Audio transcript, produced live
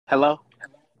Hello?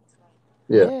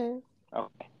 Yeah. Yeah.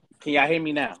 Okay. Can y'all hear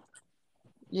me now?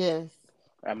 Yes.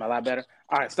 Am I a lot better?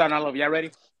 All right, starting all over. Y'all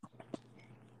ready?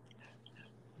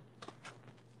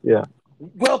 Yeah.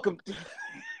 Welcome.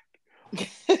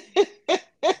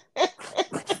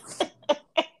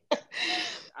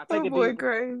 I take Oh a boy, deep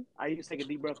breath. crazy. I used to take a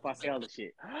deep breath before I say all this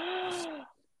shit.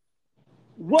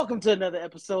 Welcome to another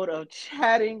episode of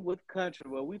Chatting with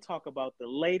Country, where we talk about the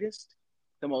latest,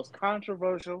 the most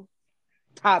controversial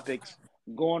topics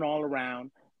going all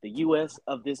around the U.S.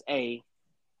 of this A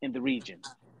in the region.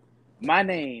 My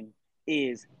name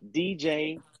is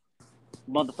DJ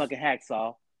motherfucking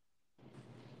Hacksaw,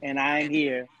 and I'm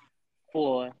here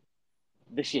for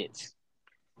the shits.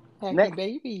 Happy Next,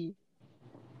 baby.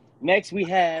 next we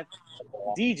have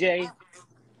DJ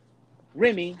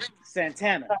Remy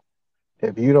Santana.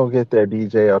 If you don't get that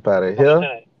DJ up out of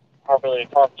here, properly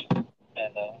functioned.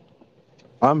 And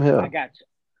I'm I here got you.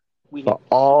 We here. for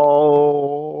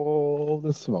all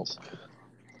the smoke.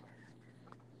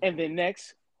 And then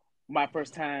next, my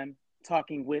first time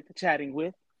chatting with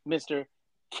Mr.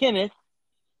 Kenneth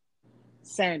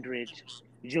Sandridge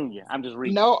Jr. I'm just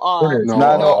reading. No It R. is no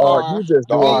not No an art. R. You just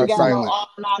the We doing R ain't it is got too. no silent. R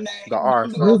in our The name. R Don't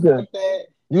is do us You silent. just, like that.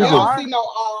 you You The don't just, see R, no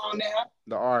R on there.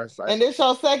 The R is silent. And this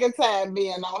your second time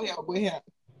being on here with him.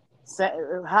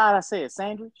 how did I say it?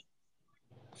 Sandridge?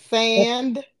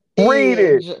 Sand read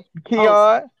it, Edge. Oh,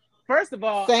 Keon. first of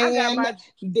all, I got Sand my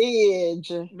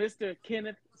Didge. Mr.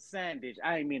 Kenneth Sandage.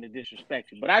 I didn't mean to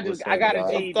disrespect you, but I What's I up, got a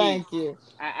y'all? GED. Thank you.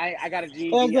 I got a I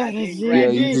GED. I got a didn't Yeah,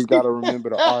 you graduate. just GD. gotta remember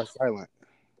the R is silent.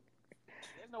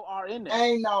 There's no R in there.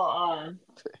 Ain't no R.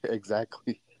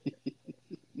 Exactly.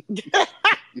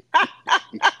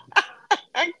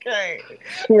 Okay.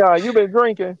 Keon, you been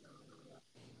drinking?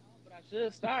 But I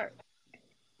should start.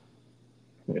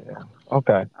 Yeah.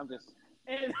 Okay. I'm just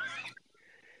and,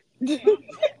 and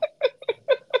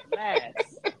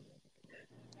last but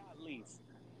not least,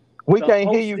 We the can't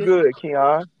hear you hostess. good,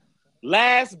 Keon.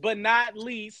 Last but not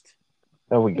least,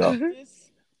 There we the go.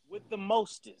 hostess with the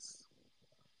mostest.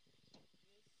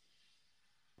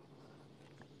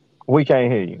 We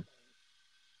can't hear you.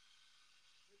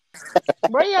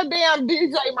 Bring your damn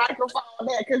DJ microphone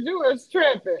there, cause you was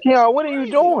tripping. Keon, what are you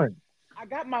Crazy. doing? I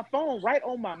got my phone right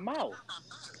on my mouth.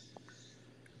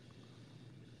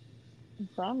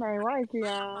 Something ain't right,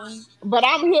 Keon. But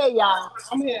I'm here, y'all.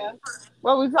 I'm here.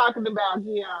 What we talking about,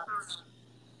 Keon?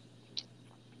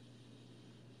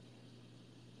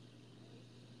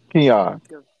 Keon.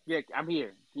 Yeah, I'm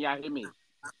here. Can y'all hear me?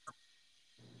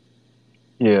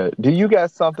 Yeah. Do you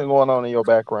got something going on in your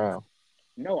background?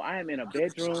 No, I am in a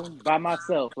bedroom by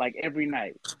myself like every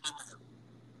night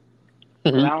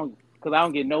because Mhm. I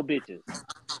don't get no bitches.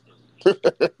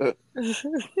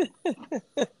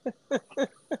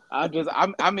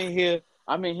 I'm in here.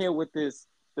 I'm in here with this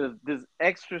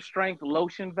extra strength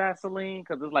lotion Vaseline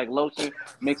because it's like lotion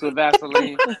mixed with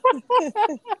Vaseline.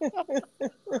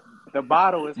 The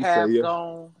bottle is You say half yeah.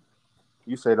 gone.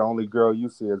 You say the only girl you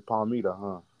see is Palmita,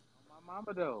 huh? My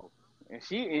mama though, and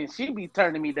she be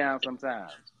turning me down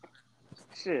sometimes.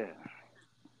 Shit.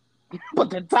 But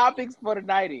the topics for the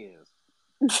night is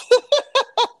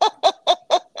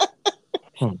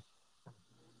Hmm.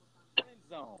 friend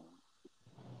zone.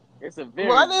 It's a What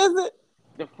very is it?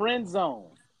 the friend zone,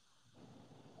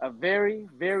 a very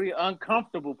very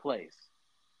uncomfortable place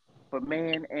for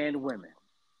men and women.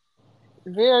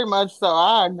 Very much so.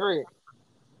 I agree.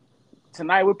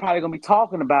 Tonight we're probably gonna be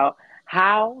talking about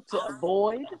how to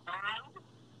avoid,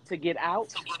 to get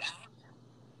out,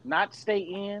 not stay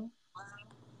in,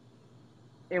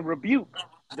 and rebuke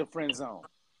the friend zone.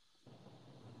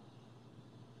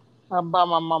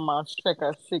 Obama mama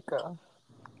shika shika.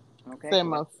 Okay,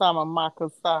 Sema sama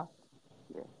makasa.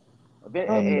 yeah.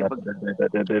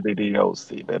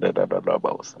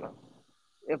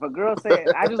 If a girl said,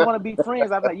 "I just want to be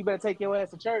friends," I'm like, "You better take your ass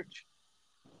to church.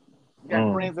 You got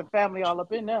Mm. friends and family all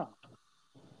up in there.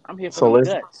 I'm here for So them let's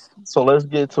guts. so let's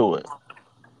get to it.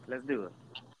 Let's do it.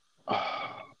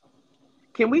 Uh,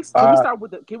 Can we start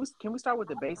with the can we start with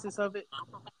the basis of it?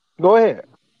 Go ahead.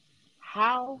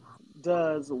 How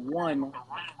does one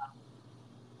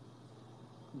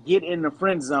get in the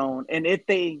friend zone, and if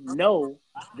they know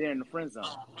they're in the friend zone?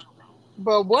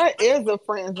 But what is a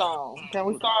friend zone? Can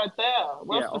we Ooh, start there? yeah,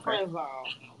 What's the okay. friend zone?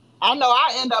 I know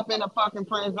I end up in a fucking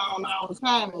friend zone all the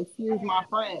time. Excuse my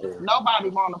French. Nobody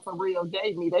want to for real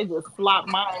date me. They just flop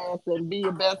my ass and be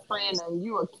your best friend and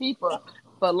you a keeper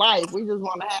for life. We just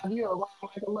want to have you around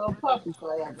like a little puppy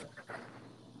forever.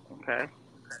 Okay.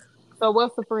 So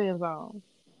what's the friend zone?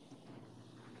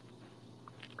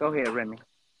 Go ahead, Remy.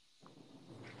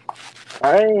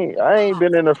 I ain't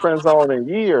been in the friend zone in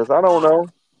years. I don't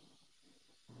know.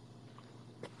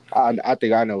 I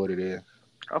think I know what it is.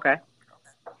 Okay.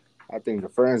 I think the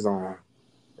friend zone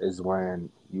is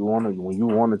when you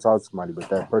wanna talk to somebody, but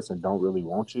that person don't really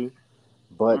want you,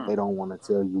 but Mm. they don't want to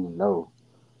tell you no.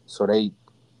 So they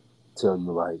tell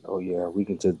you like, oh yeah, we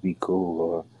can just be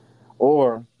cool,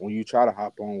 or when you try to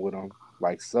hop on with them,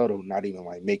 like subtle, not even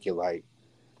like make it like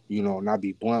not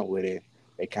be blunt with it.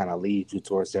 They kind of lead you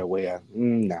towards that way of,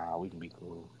 nah, we can be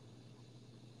cool.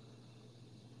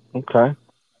 Okay.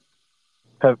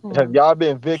 Have Hmm. y'all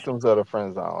been victims of the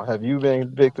friend zone? Have you been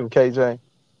victim, KJ?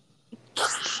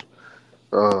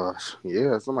 Uh,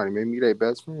 yeah, somebody made me their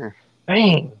best friend.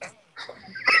 Dang.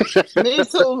 Me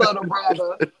too, little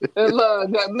brother. And look,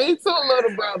 me too,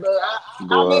 little brother.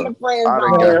 I'm in But the friend I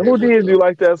done got Man, zone. hit who with did you the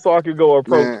like that so I could go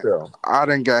approach man. them? I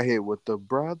done got hit with the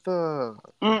brother.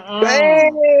 Mm-mm.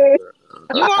 Dang.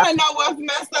 You want to know what's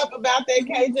messed up about that,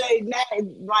 KJ? Now,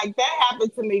 like that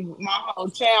happened to me my whole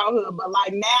childhood, but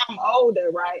like now I'm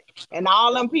older, right? And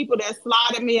all them people that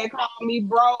slotted me and called me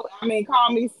bro,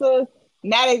 call me sis.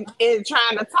 Now they is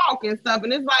trying to talk and stuff,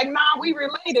 and it's like, nah, we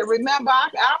related. Remember, I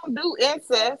don't do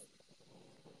incest.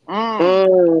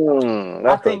 Mm.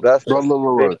 I think. That's a But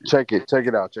look, sticky. check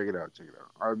it out, check it out, check it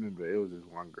out. I remember it was this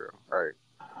one girl, right?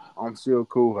 I'm still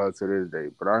cool with her to this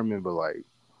day, but I remember like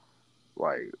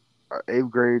eighth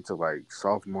grade to like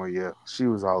sophomore year, she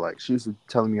was all like, she used to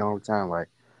telling me all the time like,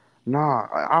 nah,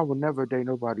 I would never date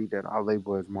nobody that I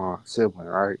label as my sibling,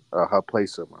 right? Her play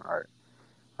sibling, right?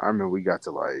 I remember we got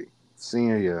to like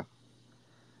senior year,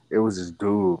 it was this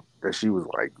dude that she was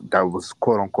like, that was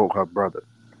quote unquote her brother,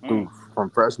 Mm. through from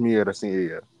freshman year to senior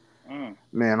year. Mm.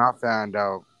 Man, I found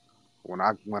out when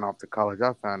I went off to college,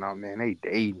 I found out, man, they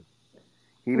dating.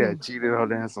 He Mm, that cheated on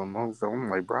that some more. So I'm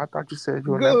like, bro, I thought you said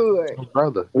you would never good. your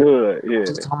brother. Good,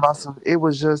 Just yeah. talking about some.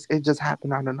 It just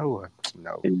happened out of nowhere.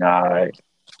 No, Yeah, all right.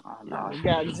 Oh no. No,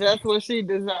 got just what she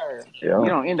deserved. You Yeah.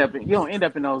 don't end up. You don't end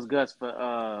up in those guts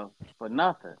for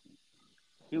nothing.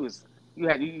 He was.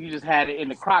 You just had it in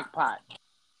the crock pot.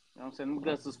 You know what I'm saying? Them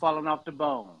guts was falling off the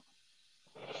bone.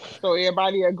 So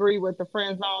everybody agree with the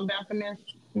friend zone definition?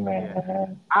 Yeah.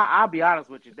 Man. I'll be honest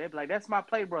with you. They be like, "That's my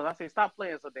play brother." I say, "Stop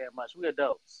playing so damn much. We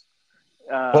adults."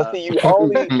 But Uh, see, you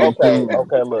only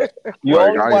okay. Look, you like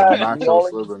only I you wind, am can't. not you your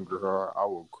only. sibling, girl. I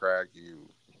will crack you.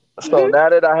 So now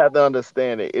that I have to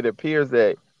understand it, it appears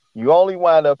that you only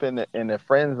wind up in the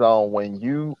friend zone when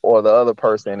you or the other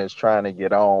person is trying to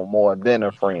get on more than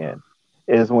a friend.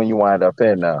 Is when you wind up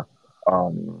in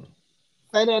um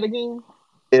Say that again.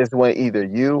 is when either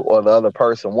you or the other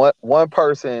person, one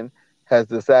person has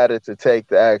decided to take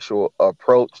the actual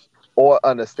approach or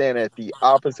understand that the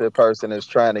opposite person is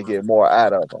trying to get more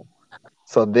out of them.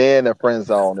 So then the friend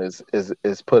zone is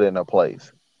put into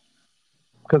place.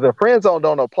 Because the friend zone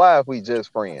don't apply if we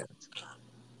just friends.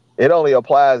 It only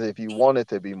applies if you want it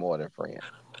to be more than friends.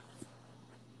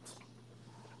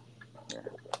 Hmm.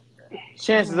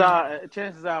 Chances are,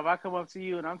 if I come up to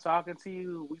you and I'm talking to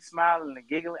you, we smiling and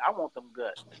giggling, I want them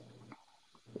guts.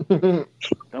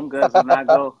 Them guts will not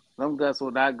go. Them guts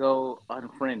will not go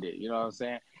unfriended. You know what I'm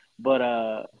saying? But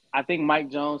I think Mike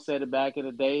Jones said it back in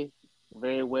the day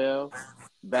very well.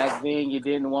 Back then you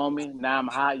didn't want me. Now I'm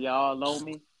hot. Y'all on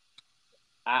me.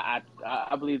 I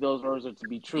believe those words are to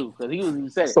be true because he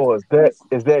said it. So is that He's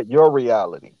is that your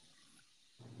reality?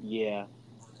 yeah.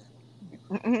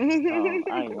 Oh,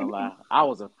 I ain't gonna lie. I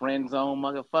was a friend zone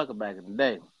motherfucker back in the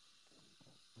day.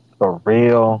 For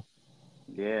real?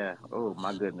 Yeah. Oh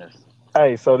my goodness.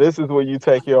 Hey, so this is where you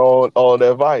take your own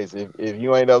advice. If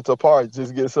you ain't up to par,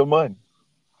 just get some money.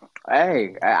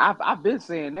 Hey, I've been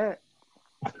saying that.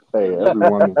 Hey, every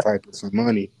woman type of some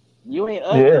money. You ain't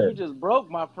ugly. Yeah. You just broke,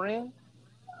 my friend.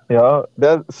 Yeah.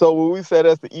 That so when we say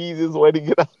that's the easiest way to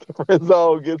get out the friend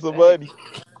zone, get some Hey, money.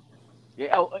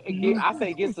 yeah. I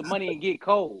say get some money and get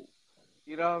cold.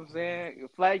 You know what I'm saying?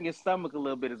 Flatten your stomach a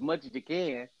little bit as much as you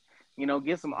can. You know,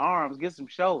 get some arms, get some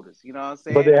shoulders. You know what I'm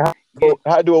But saying? then Get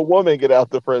how do a woman get out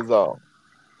the friend zone?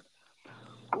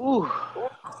 ooh.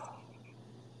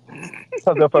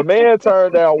 Because if a man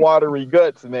turned down watery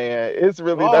guts, man, it's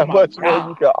really Oh not my much more God.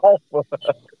 you can offer.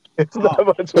 It's not Oh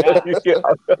my much more God. you can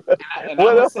offer. And I'm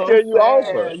What gonna else say, So can you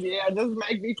offer? sad. Yeah, just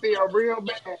make me feel real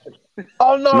bad.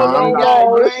 Oh no, Nah, no, You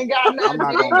no. ain't got I'm nothing.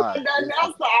 not You gonna ain't lie. got nothing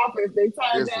else to offer if they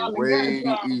turn It's down the gun way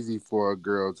job. easy for a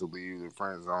girl to leave the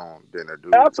friend zone than a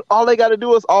dude. That's all they got to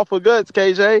do is offer guts,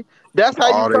 KJ. That's how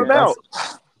you come That's out.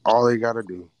 all they gotta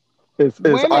do. It's All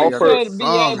they Women gotta do. offer. should be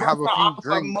Some able have a to few offer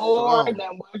drinks. more Some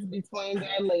than what's between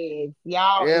their legs.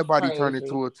 Y'all is everybody turn crazy.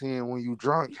 into a 10 when you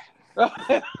drunk.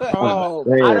 Oh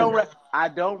Man, I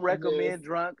don't goodness. recommend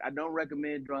drunk. I don't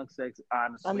recommend drunk sex. I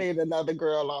Honestly, need another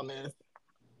girl on this.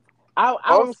 I would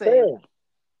I'm say saying.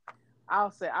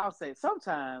 I'll say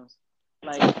sometimes,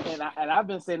 like, and I've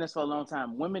been saying this for a long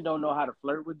time. Women don't know how to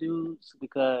flirt with dudes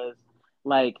because,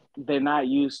 like, they're not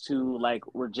used to like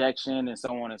rejection and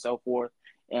so on and so forth,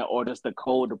 and or just the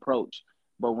cold approach.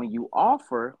 But when you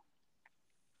offer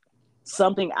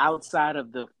something outside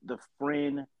of the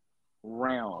friend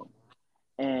realm,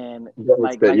 and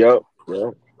like Yep.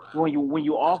 Yep. when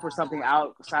you offer something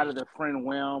outside of the friend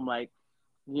realm, like,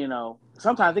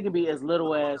 sometimes it can be as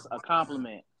little as a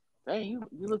compliment. Hey, you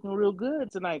looking real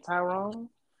good tonight, Tyrone.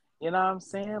 You know what I'm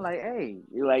saying? Like, hey,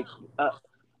 you like,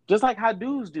 just like how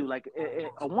dudes do. Like,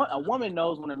 a woman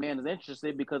knows when a man is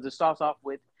interested because it starts off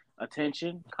with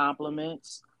attention,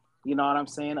 compliments. You know what I'm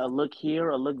saying? A look here,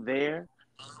 a look there.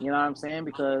 You know what I'm saying?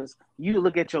 Because you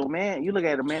look at a man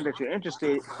that you're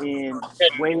interested in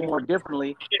way more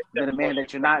differently than a man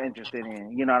that you're not interested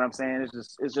in. You know what I'm saying?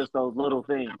 It's just those little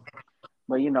things.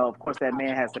 But of course, that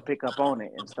man has to pick up on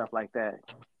it and stuff like that.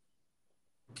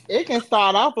 It can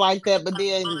start off like that, but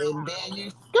then you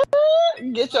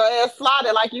get your ass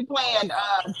slotted like you playing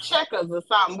checkers or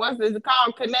something. What's it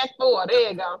called? Connect Four.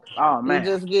 There you go. Oh You man,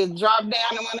 just get dropped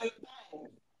down in one of the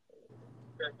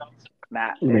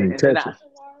now You mean and now, Tetris?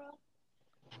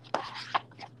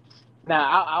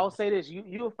 now I'll say this: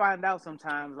 you'll find out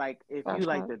sometimes, like if you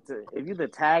like things. if you the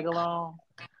tag along,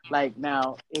 like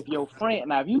now if you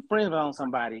friends on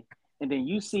somebody and then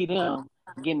you see them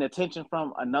getting attention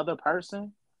from another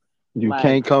person, You like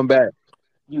can't come back.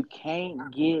 you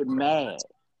can't get mad.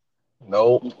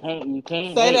 Nope. You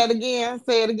can't Say that hate. again.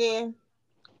 Say it again.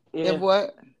 If If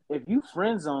what? if you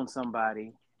friend zone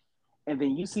somebody and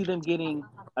then you see them getting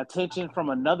attention from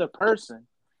another person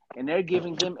and they're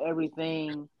giving them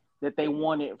everything that they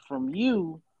wanted from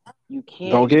you, you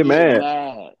Don't can't get get mad.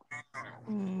 mad.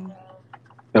 Mm.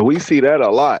 And we see that a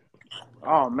lot.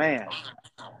 Oh man.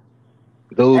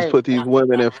 Dudes Hey, put these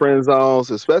women in friend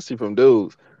zones, especially from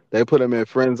dudes. They put them in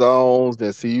friend zones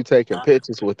and see you taking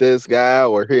pictures with this guy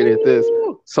or here at this.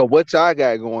 woo, So what y'all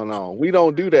got going on? We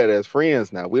don't do that as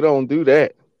friends now. We don't do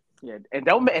that. yeah, and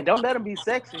don't let them be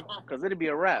sexy because it'll be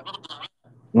a wrap.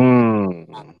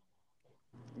 Mm.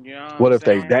 You know what I'm What if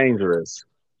they saying? dangerous?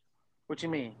 What you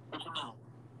mean?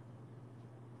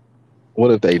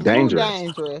 What if they Who dangerous?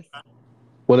 dangerous?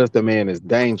 What if the man is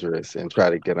dangerous and try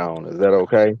to get on? Is that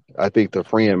okay? I think the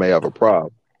friend may have a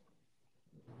problem.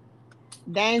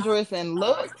 Dangerous in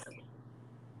looks?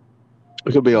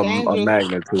 It could be a Dangerous.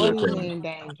 magnitude What do of you things. mean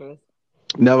dangerous?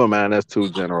 Never mind, that's too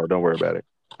general. Don't worry about it.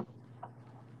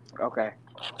 Okay.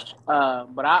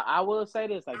 But I will say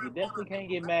this: like, you definitely can't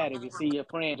get mad if you see your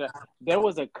friend. There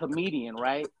was a comedian,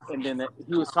 right? And then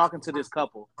he was talking to this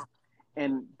couple,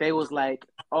 and they was like,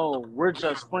 "Oh, we're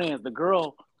just friends." The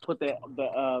girl put that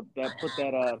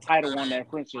title on that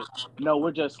friendship. No,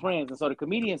 we're just friends. And so the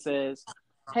comedian says,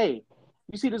 "Hey,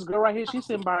 you see this girl right here? She's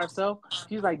sitting by herself."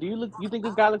 She's like, "Do you look? You think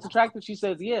this guy looks attractive?" She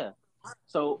says, "Yeah."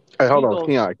 So Hey, hold he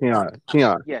on, goes,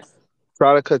 Keon. "Yes."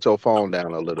 Try to cut your phone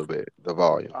down a little bit, the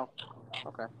volume. Oh,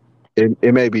 okay,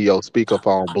 It may be your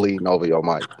speakerphone bleeding over your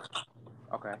mic.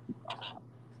 okay.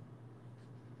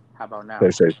 How about now? They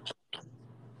say,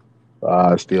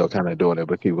 still kind of doing it,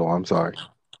 but keep going. I'm sorry.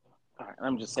 All right,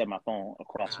 let me just set my phone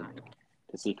across from me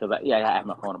to see because I have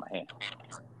my phone in my hand.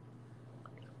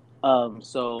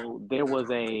 So there was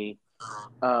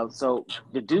so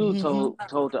the dude told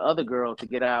the other girl to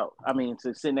get out. I mean,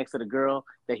 to sit next to the girl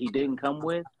that he didn't come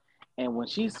with. And when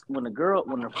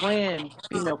the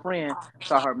female friend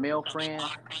saw her male friend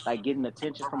like getting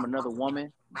attention from another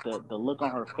woman, the look on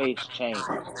her face changed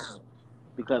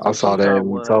because I what she saw that thought and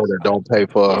he told was her don't pay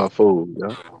for her food.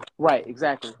 Yeah. right,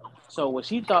 exactly. So what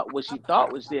she thought was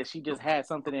that she just had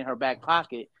something in her back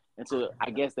pocket until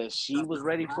I guess that she was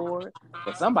ready for it,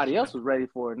 but somebody else was ready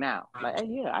for it now. Like, hey,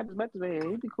 yeah, I just met this man.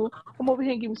 He'd be cool. Come over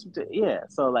here and give me some. Yeah.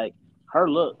 So like her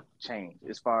look changed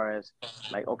as far as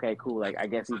like, okay, cool. Like I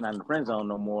guess he's not in the friend zone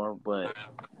no more, but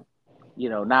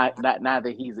not now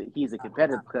that he's a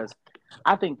competitor because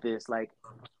I think this like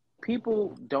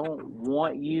people don't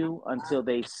want you until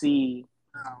they see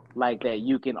like that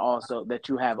you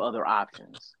have other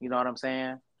options. You know what I'm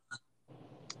saying?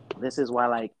 This is why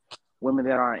like women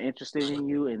that aren't interested in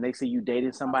you and they see you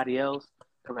dating somebody else,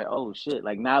 they're like, oh shit,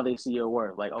 like now they see your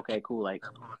worth. Like, okay, cool, like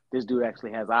this dude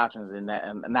actually has options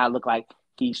and now look how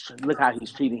he's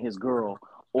treating his girl,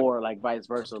 or like vice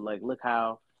versa. Like look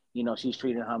how she's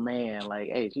treating her man. Like,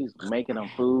 hey, she's making them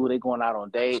food. They going out on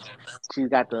dates. She's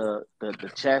got the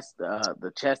chest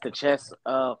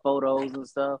photos and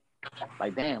stuff.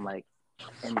 Like damn, like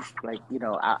and like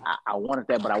I wanted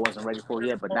that, but I wasn't ready for it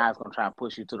yet. But now it's gonna try and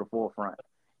push you to the forefront.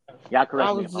 Y'all I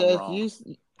correct me if was I'm just wrong. you.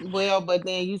 Well, but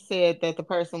then you said that the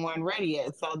person wasn't ready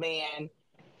yet. So then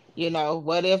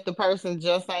What if the person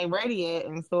just ain't ready yet?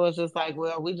 And so it's just like,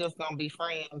 well, we just gonna be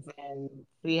friends and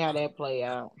see how that play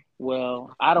out.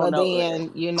 Well, I don't But know.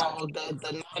 then, the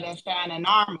knight in shining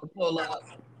armor pull up,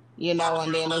 and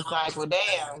then it's like, well,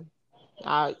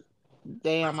 I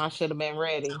I should have been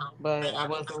ready, but I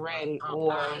wasn't ready.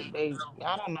 Or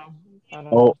I don't know. I don't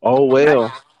Oh, know. oh Night,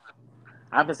 well.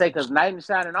 I have to say because Knight in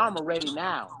Shining Armor ready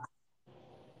now.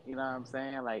 You know what I'm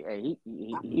saying? Like, hey,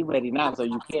 he ready now, so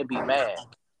you can't be mad.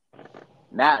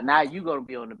 Now you gonna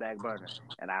be on the back burner,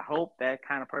 and I hope that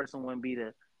kind of person wouldn't be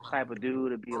the type of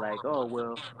dude to be like, oh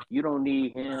well, you don't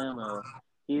need him, or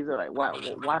he's like,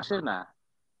 why shouldn't I?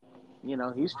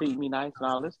 He's treating me nice and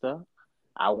all this stuff.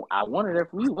 I wanted it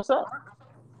from you. What's up?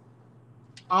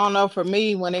 I don't know. For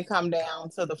me, when it come down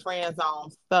to the friend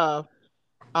zone stuff,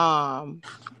 um,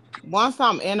 once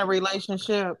I'm in a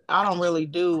relationship, I don't really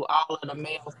do all of the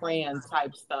male friend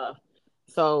type stuff.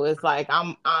 So it's like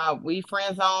we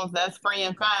friend zones, that's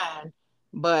friend fine.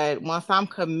 But once I'm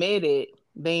committed,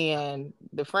 then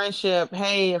the friendship,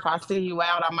 hey, if I see you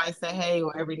out, I might say hey,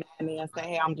 or every now and then say,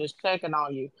 hey, I'm just checking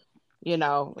on you,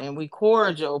 and we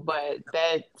cordial. But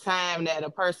that time that a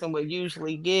person would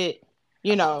usually get,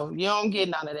 you don't get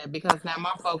none of that because now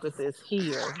my focus is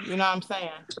here. You know what I'm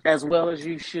saying? As well as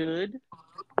you should.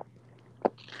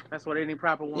 That's what any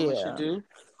proper woman should Yeah, do.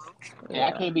 Hey,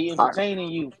 I yeah. can't be I, entertaining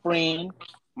you, friend.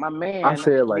 My I man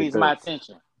say it like needs my this.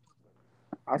 attention.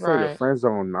 I say the Right. friend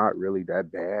zone not really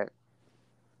that bad.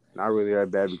 Not really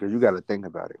that bad because you got to think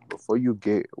about it. Before you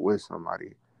get with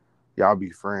somebody, y'all be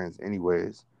friends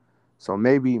anyways. So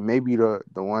maybe the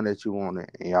one that you wanted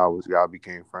and y'all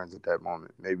became friends at that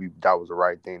moment. Maybe that was the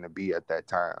right thing to be at that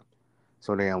time.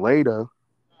 So then later,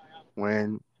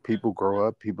 when people grow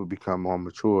up, people become more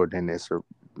mature. Then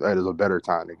that is a better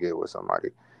time to get with somebody.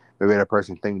 Maybe that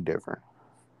person think different.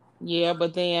 Yeah,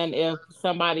 but then if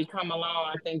somebody come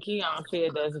along, I think Keon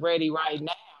said that's ready right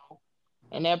now,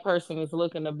 and that person is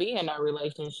looking to be in a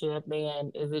relationship,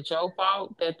 then is it your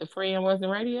fault that the friend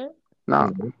wasn't ready yet? Nah,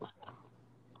 Mhm.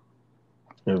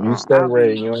 If you uh, stay I'll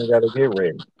ready, be you ain't gotta get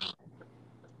ready.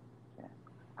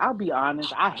 I'll be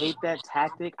honest. I hate that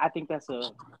tactic. I think that's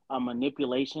a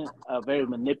manipulation, a very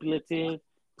manipulative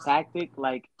tactic.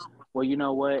 Like, well, you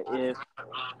know what? If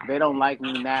they don't like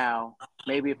me now,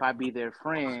 maybe if I be their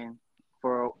friend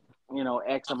for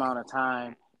X amount of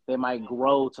time, they might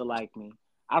grow to like me.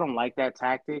 I don't like that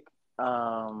tactic,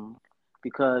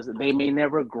 because they may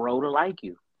never grow to like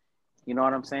you. You know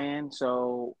what I'm saying?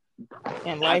 So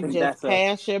And I life think just that's a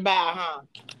passed you by, huh?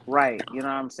 right. You know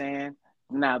what I'm saying?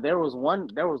 Now there was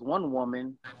one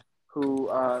woman who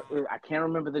I can't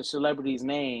remember the celebrity's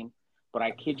name, but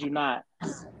I kid you not,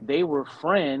 they were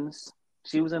friends.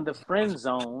 She was in the friend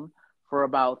zone for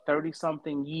about 30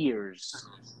 something years,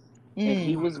 and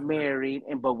he Mm, was married,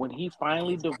 and but when he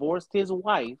finally divorced his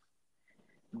wife,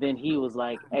 then he was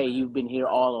like, "Hey, you've been here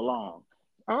all along."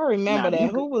 I Now remember that.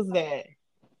 you Who was that?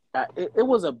 it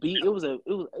was a B. It was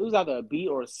either a B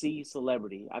or a C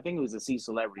celebrity. I think it was a C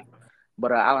celebrity,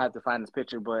 but I'll have to find this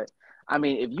picture. But I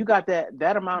mean, if you got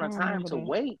that I amount of don't time remember to that.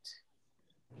 wait,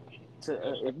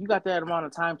 if you got that amount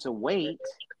of time to wait,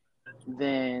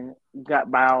 then you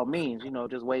got by all means,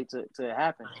 just wait to it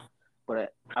happens.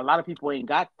 But a lot of people ain't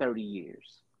got 30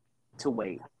 years to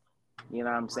wait. You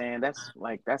know what I'm saying?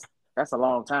 That's a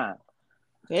long time.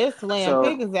 It's Slim So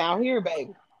Pickens out here,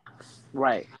 baby.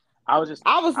 right, I was just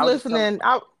I was I was just telling. listening.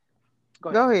 Go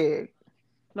ahead. Go ahead.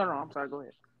 No, I'm sorry. Go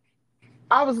ahead.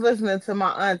 I was listening to my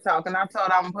aunt talk, and I told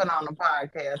her I'm putting on the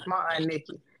podcast. My aunt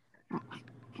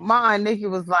Nikki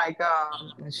was like,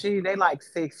 they like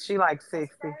she like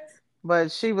 60,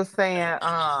 but she was saying,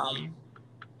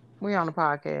 we on the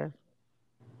podcast.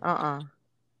 Uh-uh.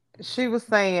 She was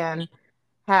saying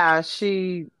how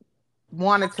she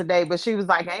wanted today, but she was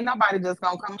like, ain't nobody just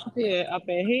gonna come up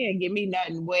in here and give me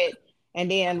nothing wet and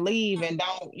then leave and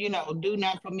don't, do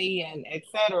nothing for me and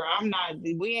etc.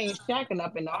 We ain't shacking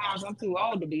up in no house. I'm too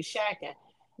old to be shacking.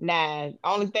 Now,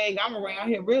 only thing I'm around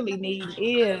here really needing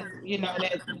is,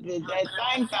 that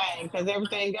thing, because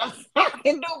everything else I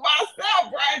can do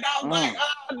myself, right? I was like, Mm,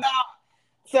 oh no.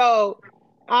 So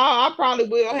I probably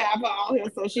will have her on here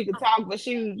so she could talk, but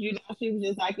she was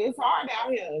just like, it's hard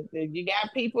out here. You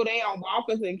got people there on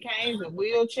walkers and canes and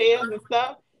wheelchairs and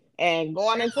stuff, and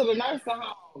going into the nursing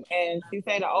home. And she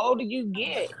said, the older you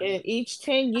get, in each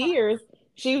 10 years,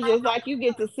 she was just like, you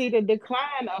get to see the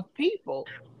decline of people.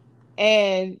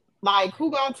 And like,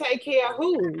 who gonna take care of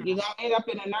who? You gonna end up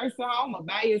in a nursing home or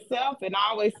by yourself? And I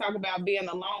always talk about being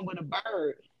alone with a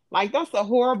bird. Like, that's a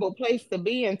horrible place to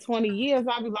be in 20 years.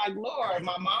 I'd be like, Lord,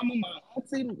 my mama, my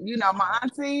auntie, my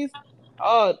aunties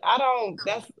Oh, I don't.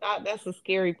 That's a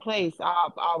scary place.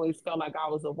 I've always felt like I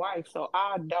was a wife, so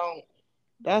I don't.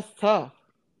 That's tough.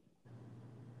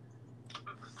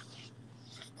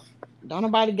 Don't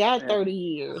nobody got Yeah. 30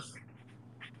 years.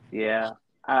 Yeah.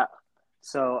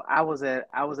 So I was at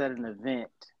an event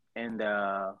and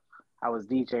I was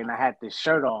DJing. I had this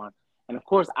shirt on, and of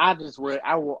course I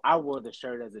wore the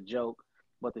shirt as a joke,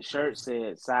 but the shirt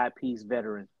said "Side Piece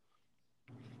Veteran,"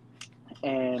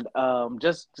 and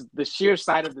just the sheer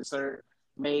sight of the shirt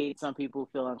made some people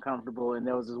feel uncomfortable. And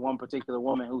there was this one particular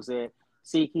woman who said,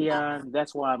 "See, Keon,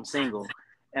 that's why I'm single."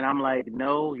 And I'm like,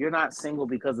 no, you're not single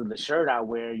because of the shirt I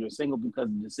wear. You're single because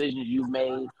of the decisions you've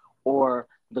made or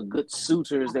the good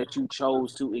suitors that you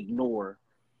chose to ignore.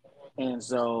 And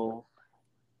so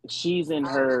she's in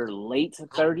her late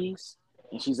 30s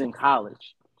and she's in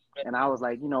college. And I was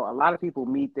like, a lot of people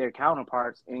meet their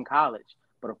counterparts in college.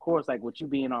 But of course, like with you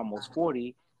being almost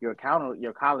 40, your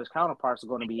college counterparts are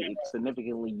going to be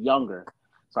significantly younger.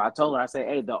 So I told her, I said,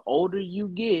 hey, the older you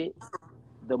get,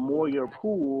 the more your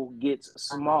pool gets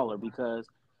smaller because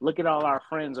look at all our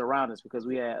friends around us because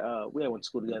we had went to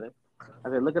school together. I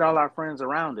said, look at all our friends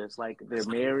around us. Like they're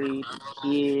married,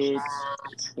 kids,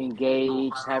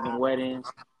 engaged, having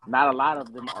weddings. Not a lot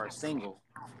of them are single.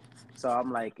 So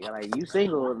I'm like you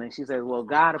single? And then she says, well,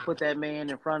 God to put that man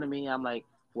in front of me. I'm like,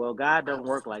 well, God don't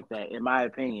work like that, in my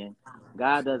opinion.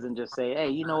 God doesn't just say, hey,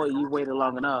 you know what? You waited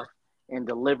long enough and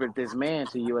delivered this man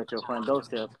to you at your front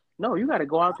doorstep. No, you got to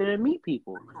go out there and meet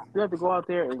people. You have to go out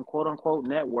there and quote unquote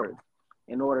network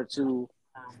in order to,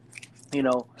 you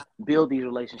know, build these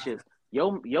relationships.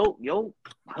 Your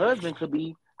husband could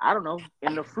be, I don't know,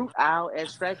 in the fruit aisle at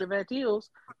Stratton Van Tills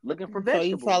looking for So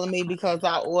you vegetables. telling me because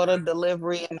I ordered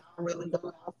delivery and I don't really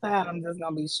go outside, I'm just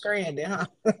gonna be stranded, huh?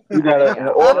 You gotta Hey,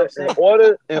 all I'm saying.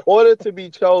 in order to be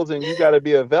chosen, you gotta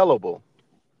be available.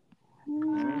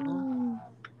 Mm-hmm.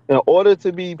 In order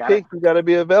to be Got it. picked, you gotta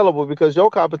be available because your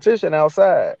competition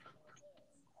outside.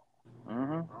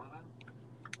 Mm-hmm.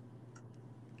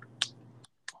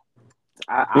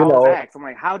 You I was know, asked. I'm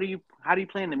like, how do you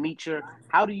plan to meet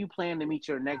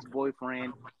your next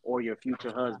boyfriend or your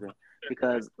future husband?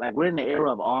 Because like we're in the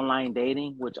era of online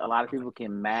dating, which a lot of people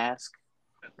can mask,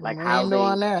 like We how ain't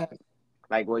doing they that.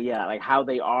 like well yeah, like how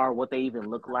they are, what they even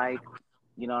look like.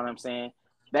 You know what I'm saying?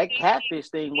 That catfish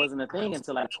thing wasn't a thing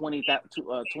until like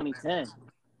 2010.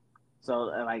 So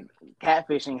like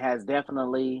catfishing has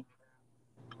definitely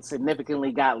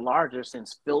significantly got larger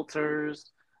since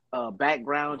filters,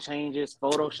 background changes,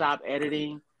 Photoshop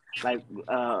editing. Like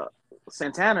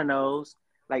Santana knows,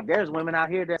 like there's women out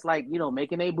here that's like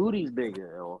making their booties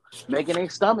bigger or making their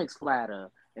stomachs flatter,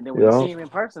 and then when you yeah, see them in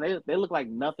person, they look like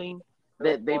nothing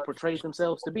that they portrayed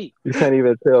themselves to be. you can't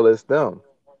even tell it's them.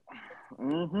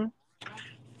 Mm-hmm.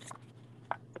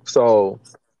 So,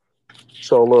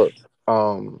 so look,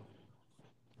 um,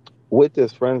 with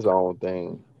this friend zone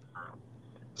thing,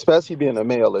 especially being a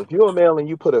male, if you're a male and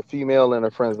you put a female in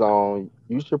a friend zone,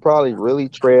 you should probably really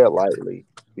tread lightly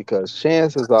because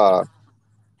chances are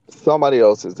somebody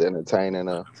else is entertaining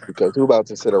her because who about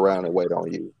to sit around and wait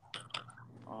on you?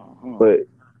 Uh-huh. But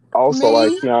also, like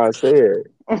Me? Keon said,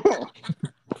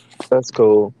 that's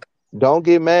cool. Don't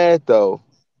get mad though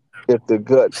if the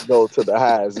guts go to the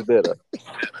highest bidder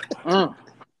Mm.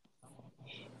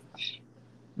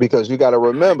 because you got to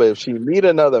remember if she meet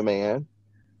another man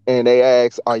and they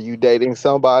ask, "Are you dating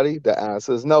somebody?" The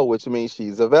answer is no, which means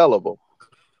she's available.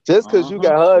 Just because you Uh-huh.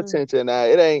 got her True. attention now,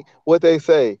 it ain't what they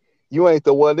say. You ain't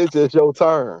the one. It's just your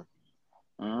turn.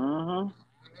 Uh-huh.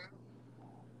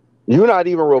 You're not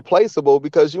even replaceable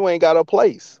because you ain't got a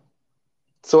place.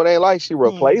 So it ain't like she Hmm.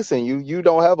 replacing you. You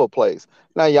don't have a place.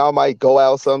 Now y'all might go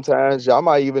out sometimes. Y'all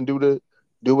might even do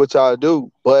what y'all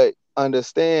do. But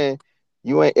understand,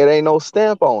 you ain't. It ain't no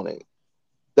stamp on it.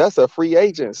 That's a free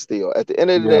agent still. At the end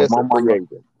of the day, Yeah, it's a free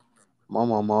agent. my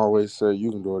mom always said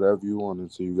you can do whatever you want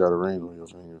until you got a ring on your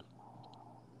finger.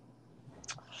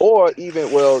 Or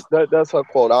even well, that's her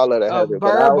quote. I'll let her A have it.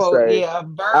 But I'll verbal, say yeah, a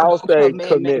I'll verbal say commitment.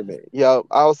 commitment. Yeah,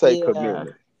 I'll say Yeah.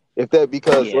 commitment. If that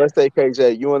because Yeah. let's say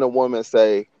KJ, you and a woman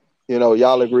say,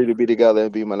 y'all agree to be together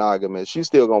and be monogamous, you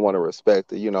still gonna want to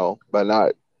respect it, by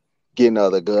not getting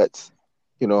other guts.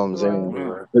 You know what I'm Right. saying?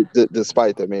 Mm. Right.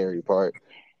 Despite the married part,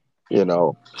 you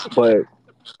know. But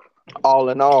all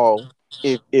in all,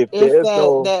 if It's there's that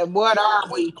no that what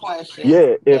are we question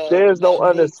yeah, if there's no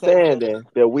that dictates it. understanding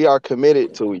that we are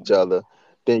committed to each other,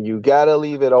 then you gotta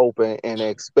leave it open and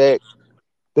expect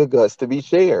the guts to be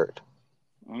shared.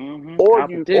 Mm-hmm.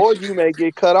 Or you may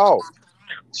get cut off.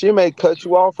 She may cut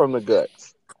you off from the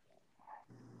guts.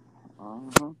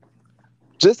 Uh-huh.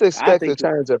 Just I expect a think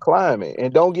change of climate.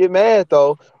 And don't get mad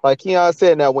though. Like Keon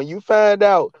said, now when you find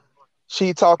out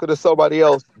she talking to somebody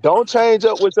else, don't change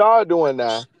up what y'all doing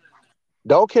now.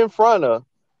 Don't confront her.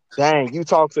 Dang, you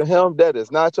talk to him. That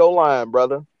is not your line,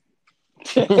 brother.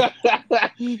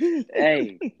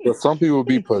 hey, But some people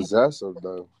be possessive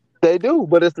though. They do,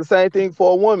 but it's the same thing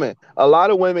for a woman. A lot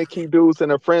of women keep dudes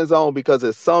in a friend zone because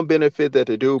it's some benefit that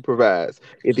the dude provides.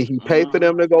 Either he pay for mhm.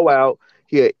 them to go out,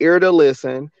 he an ear to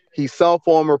listen, he's some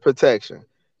form of protection.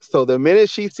 So the minute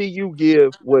she see you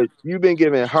give what you've been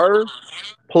giving her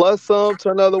plus some to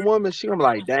another woman, she gonna be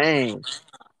like, dang,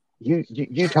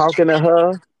 you talking to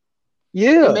her?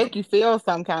 It Yeah, make you feel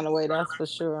some kind of way, that's for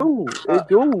sure. it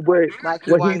do, but Like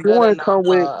you what he weren't good doing enough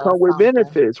or come with something.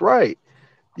 benefits, right?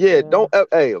 Yeah, Yeah. don't.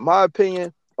 Hey, in my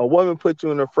opinion, a woman put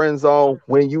you in a friend zone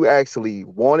when you actually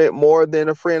want it more than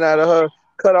a friend out of her.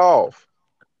 Cut off.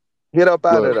 Get up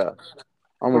out of Look, there.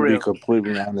 I'm For gonna be real.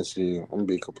 completely honest with you. I'm gonna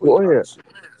be Go completely ahead. honest with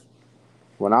you.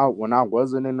 When I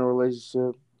wasn't in a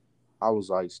relationship, I was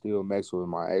like still messing with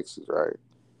my exes, right?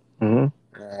 Hmm.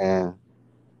 And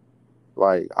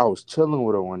like I was chilling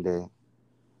with her one day,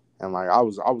 and like I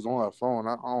was on her phone.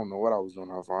 I don't know what I was doing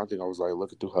on her phone. I think I was like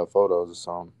looking through her photos or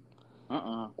something.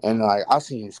 Uh-uh. And like I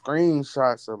seen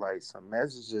screenshots of like some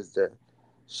messages that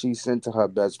she sent to her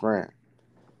best friend,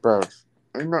 bro.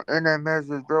 In that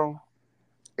message, bro,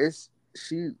 it's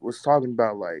she was talking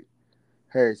about like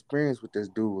her experience with this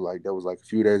dude. Like that was like a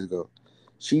few days ago.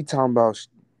 She talking about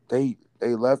they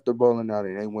left the bowling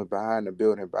alley and they went behind the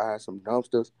building behind some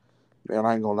dumpsters. Man,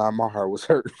 I ain't gonna lie, my heart was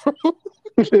hurt.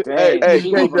 Hey, Hey, hey,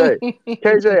 she was right.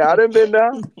 KJ, I done been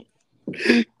there.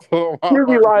 Oh, my You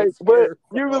be heart like, was but hurt,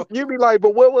 bro. you be like,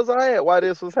 but where was I at while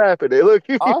this was happening? Look,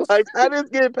 you be I like, how this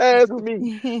get past me?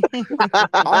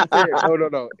 I said,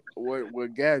 no.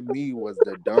 What got me was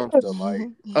the dumpster. Like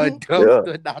a Yeah.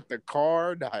 dumpster, not the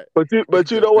car, not in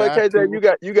But you the know what, KJ, bathroom.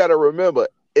 you got to remember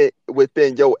it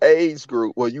within your age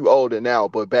group. Well, you older now,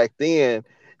 but back then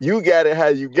you got it how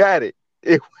you got it.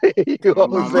 You know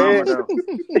what I'm My saying? mama though.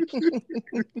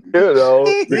 You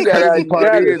know, The you got it how crazy you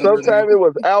part got it. is, Remy. Sometimes it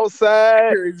was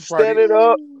outside, Crazy part is, standing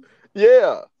up.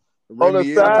 Yeah, on the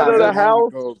Remy. It side wasn't of Sometimes it the that was long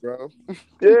house. ago, bro.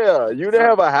 Yeah, you didn't some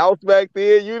have a house back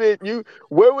then. You didn't.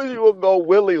 Where would you go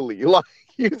willingly? Like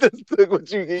you just took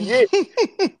what you could get.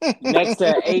 next to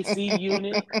an AC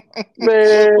unit.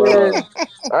 Man, Bro,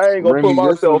 I ain't gonna put Remy,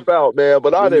 myself out, man,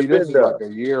 but I done This been was there. like a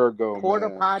year ago, Porta man.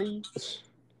 potty.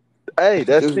 Hey,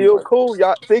 that's This was still like, cool.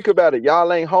 Y'all think about it.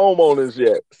 Y'all ain't homeowners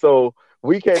yet, so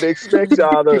we can't expect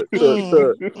y'all to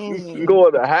go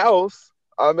in the house.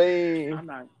 I mean, I'm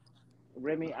not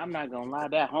Remy, I'm not gonna lie,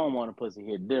 that homeowner pussy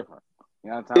hit different. You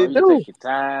know what I'm it talking? You do, take your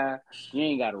time, you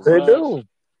ain't gotta it rush. do.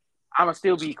 I'ma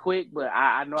still be quick, but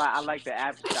I know I like the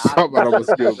talking option about where I'm gonna you ain't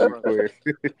still gotta be rush. quick.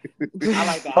 I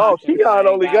like the Oh, option where Keon I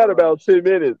ain't only gotta got about rush. 10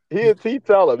 minutes. He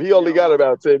tell him he You only got know,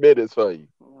 about 10 minutes for you.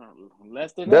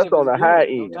 less than that That's if on it's the high good.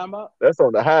 You know what end. I'm talking about? That's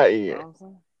on the high You know end. what I'm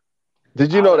saying?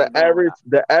 Did you I'll know let it go.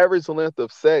 the average length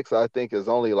of sex I think is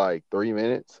only like 3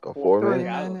 minutes or Four, 4 minutes? Three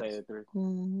yeah, I was gonna say minutes. that three.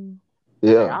 Mhm.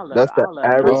 Hey, Yeah, that's the I'll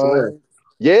let a average number length. What?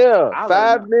 Yeah, I'll let a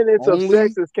 5 minutes of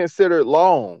sex Only? is considered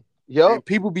long. Yup. And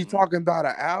people be talking about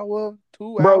an hour,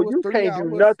 two Bro, hours, you three can't do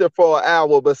hours. nothing for an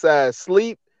hour besides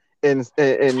sleep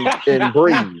and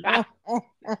breathe.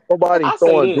 Nobody I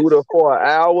say throwing this. Duda for an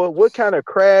hour. What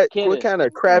Kenneth, kind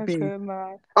of I crappy? could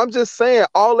not. I'm just saying,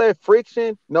 all that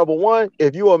friction. Number one,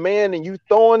 if you a man and you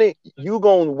throwing it, you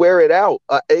gonna wear it out.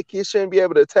 A kid shouldn't be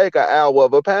able to take an hour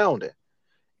of a pounding.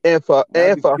 And for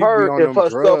People be her, on if them her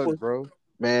stuff drugs, was bro.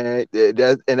 man,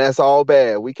 that's all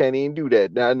bad. We can't even do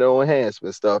that. Not no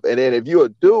enhancement stuff. And then if you a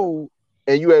dude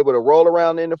and you able to roll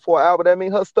around in the 4 hour, that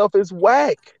mean her stuff is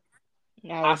whack.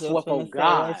 I I was swear just for gonna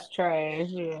say God. that's trash.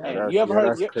 Yeah. Hey,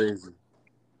 That's crazy.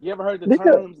 you ever heard the Nigga,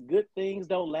 terms "good things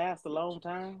don't last a long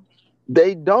time"?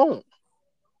 they don't.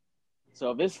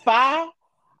 So if it's five,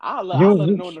 I'll let it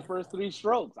You know in the first three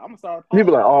strokes. I'm gonna start you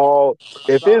be like, apologizing. oh, I'm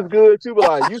if it's sorry. good, you be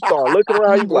like, you start looking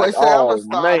around, you be Boy, like, say I'm gonna oh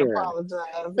start man,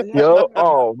 apologizing. yo,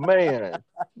 oh man.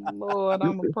 Lord,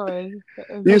 I'm gonna pray.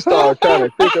 You start trying to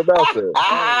think about the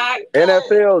Hey,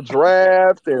 NFL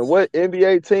draft and what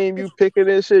NBA team you picking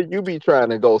and shit. You be trying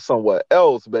to go somewhere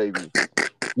else, baby.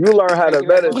 You learn how to taking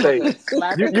that meditate. motherfucker,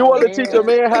 You slapping you your want to teach a hand.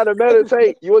 man how to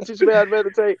meditate? You want to teach a man how to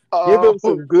meditate? Give him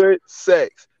Oh, some good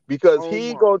sex because oh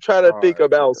he my gonna try to think God,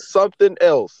 about bro. something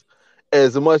else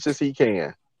as much as he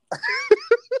can.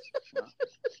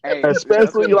 Hey,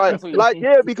 Especially that's what you.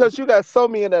 yeah, because you got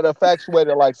some men that are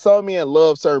infatuated, like some men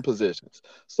love certain positions.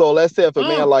 So let's say if a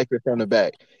man Mm. likes it from the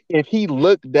back, if he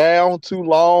look down too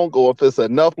long, or if it's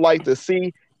enough light to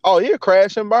see, oh, he'll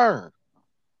crash and burn.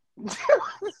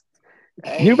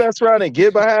 You Hey, mess around and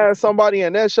get behind somebody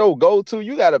and that show go to,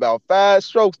 you got about 5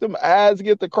 strokes. Them eyes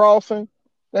get to crossing.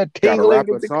 That Gotta tingling rap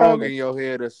get a to song coming. in your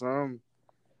head or something.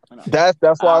 no, That's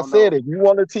I why I don't said know. if you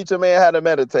want to teach a man how to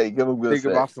meditate, give him good Think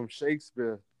sex. about some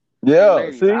Shakespeare. Hey, Yeah,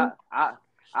 ladies, see?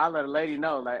 I let a lady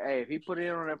know, like, hey, if he put it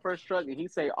in on that first truck and he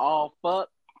say all fuck,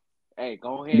 hey,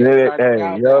 go ahead and start the Hey,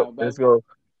 yep, countdown, it's baby. go.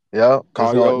 Yep, it's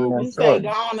Call going your in that You say truck. go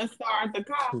on and start the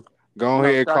car. Go No,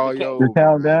 ahead, start the call your The Uber, man.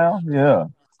 countdown, yeah.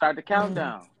 start the Mm.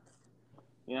 countdown.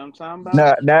 You know what I'm talking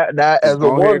about? Now, as Just a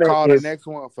go ahead, woman, call the it's next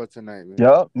one for tonight, man.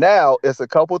 yep. Now it's a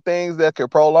couple things that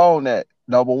could prolong that.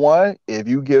 Number one, if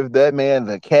you give that man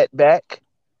the cat back,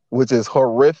 which is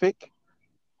horrific,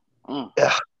 Mm.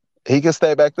 he can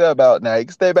stay back there about now. He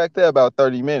can stay back there about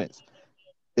 30 minutes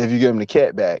if you give him the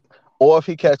cat back. Or if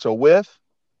he catch a whiff,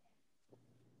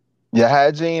 your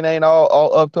hygiene ain't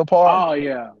all up to par. Oh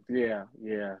yeah, yeah,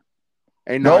 yeah.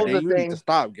 Hey, nah, Those gang, are you need to things,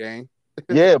 stop, gang.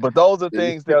 yeah, but those are Yeah.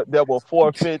 things that will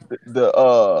forfeit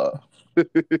the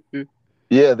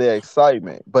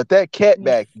excitement. But that cat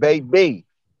back, baby,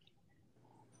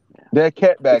 that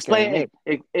cat back ain't Explain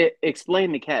it.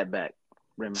 explain the cat back,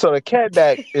 Remy. So the cat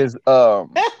back is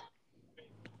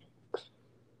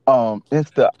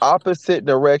it's the opposite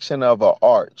direction of an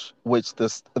arch, which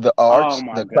Oh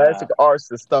my the classic god. arch,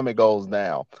 the stomach goes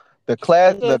down.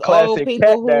 It's The just old classic cat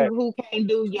people back, who can't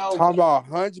do Talking yoga. about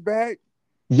hunchback?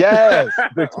 yes,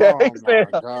 the Oh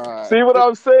my cat. god. See what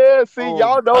I'm saying? See, Oh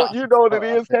y'all know, my you know what it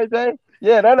god. is, KJ.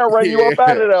 Yeah, that'll run you up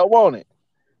out Yeah. of there, won't it?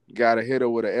 Gotta hit her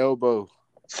with an elbow.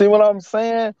 See what I'm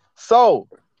saying? So,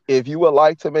 if you would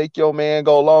like to make your man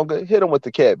go longer, hit him with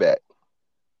the cat back.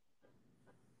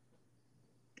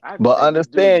 I just But say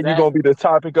just do understand you're gonna exactly. be the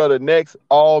topic of the next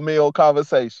all meal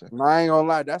conversation. No, I ain't gonna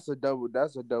lie, that's a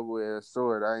double-edged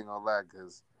sword. I ain't gonna lie,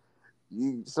 cause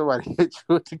somebody hit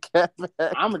you with the cat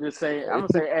back. I'm gonna say,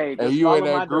 hey, Hey, just you in follow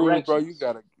my that groove, bro. directions.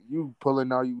 You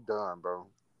pulling all you done, bro.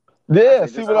 I Yeah, say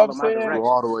see just what I'm follow my saying? You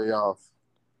all the directions. way off.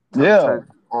 Yeah. Turn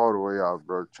all the way off,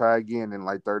 bro. Try again in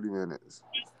like 30 minutes.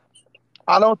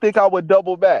 I don't think I would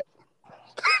double back.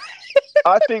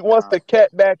 I think once Nah. the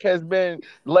cat back has been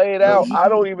laid So out, you, I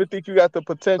don't even think you got the so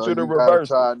potential to you gotta reverse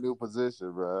it. try a new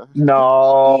position, bro.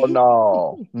 No,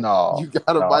 no, no, You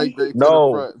gotta no, migrate to the no,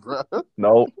 front, bro.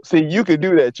 no. See, you could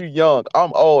do that. You young.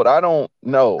 I'm old. I don't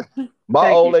know. My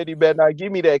Take old it. lady better not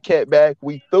give me that cat back.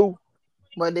 We through.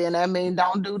 But then that means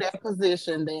don't do that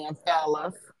position then,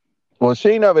 fellas. Well,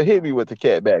 she never hit me with the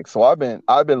cat back, so I've been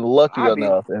lucky I be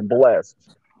enough and blessed.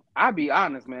 I be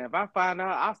honest, man. If I find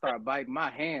out, I'll start biting my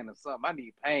hand or something. I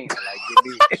need pain to like get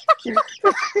me. You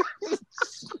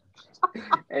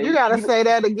Hey, gotta say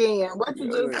that again. What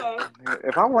you just look, say?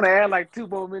 if I want to add like 2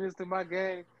 more minutes to my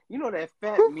game, you know that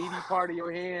fat meaty part of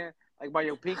your hand, like by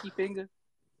your pinky finger,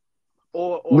 No,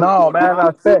 or the man,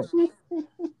 I bottom, said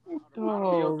the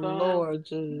bottom of Oh your thumb. Lord,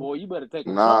 Jesus. Boy, you better take a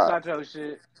chunk Nah, out your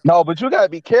shit. no, but you gotta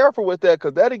be careful with that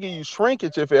because that'll give you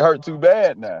shrinkage if it hurt too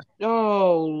bad. Now,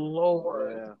 Oh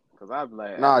Lord. Yeah, cause I'd be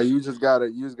like, nah. hey, You just gotta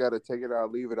take it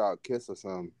out, leave it out, kiss or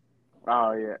something.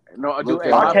 oh yeah, no, I do. Look Hey,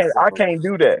 at I it my or can't. I something. can't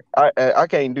do that. I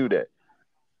can't do that.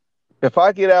 If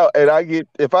I get out and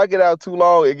if I get out too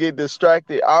long and get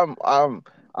distracted,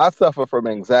 I suffer from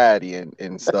anxiety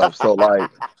and stuff. So like,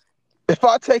 if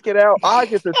I take it out, I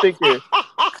get to thinking,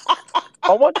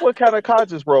 I wonder what kind of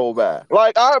conscious roll by.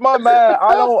 Like, my mind,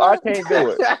 I can't do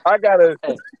it. I gotta,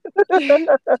 hey,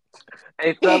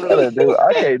 hey, I fellas, gotta do it.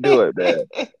 I hey, can't do it, man.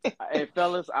 hey,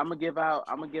 fellas, I'm gonna give out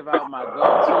my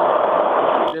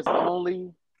go-to. This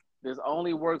only, this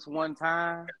only works one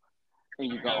time, and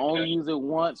you can only use it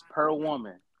once per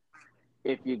woman.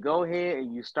 If you go ahead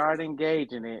and you start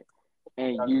engaging it,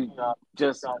 and you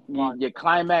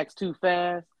climax too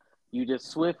fast, you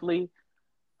just swiftly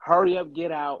hurry up,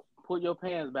 get out, put your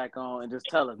pants back on, and just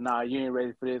tell us, nah, you ain't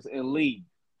ready for this, and leave.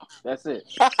 That's it.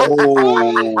 What?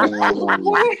 Oh, What?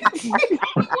 What?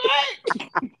 What?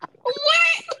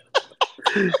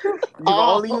 You can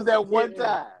only use Oh that one yeah.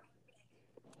 time.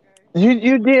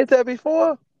 you did that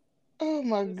before, Oh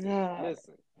my Listen, God.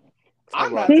 listen. Talk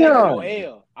I'm about not taking no Keon? damn.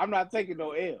 L. I'm not taking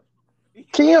no L.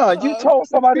 Keon, you told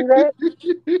somebody that?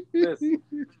 Listen,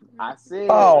 I said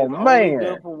Oh it's only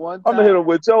good man, for one I'm gonna hit him time.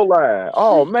 with your line.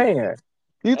 Oh man,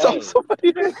 you told Hey,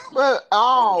 somebody that? But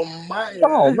hey, oh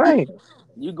Oh man. man.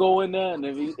 you go in there, and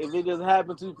if it just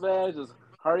happened too fast, just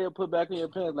hurry up, put back in your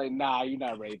pants. Like, nah, you're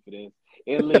not ready for this,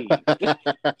 and leave.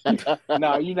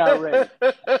 Nah, you're not ready.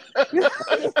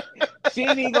 She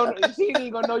ain't even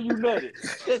gonna know you nutted.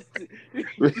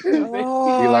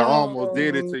 He like, I almost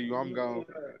did it Oh to you. I'm gone.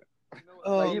 Like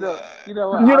oh God. you know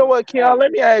what? You know what, Keon? Hey,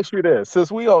 Let me ask you this.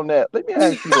 Since we on that, let me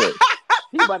ask you this.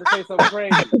 He about to say something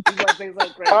crazy. He about to say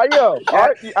something crazy. I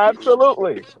am.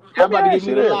 Absolutely. Y'all Let me about to get ask me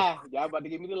you to this. lie. Y'all about to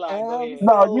get me to lie. Go ahead.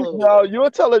 No, Absolutely.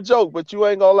 you'll tell a joke, but you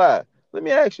ain't gonna lie. Let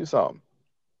me ask you something.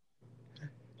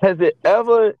 Has it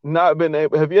ever not been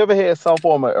able? Have you ever had some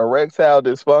form of erectile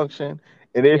dysfunction?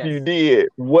 And if Yes. you did,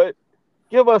 what?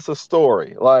 Give us a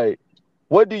story. Like,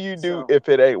 what do you do So if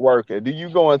it ain't working? Do you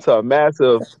go into a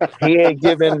massive head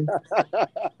giving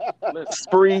listen,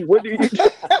 spree? What do you do?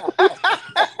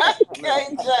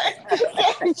 listen. KJ.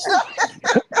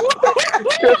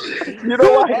 You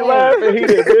know why he Hey, laughing? He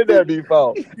done been there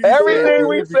before. He said, Everything did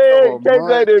we it become said, a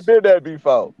KJ done munch? been there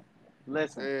before.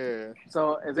 listen. Yeah.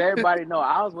 So as everybody know,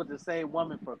 I was with the same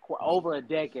woman for over a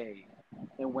decade,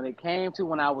 and when it came to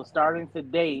when I was starting to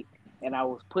date, and I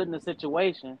was put in a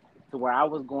situation to where I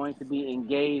was going to be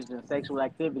engaged in sexual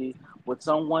activity with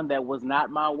someone that was not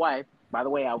my wife. By the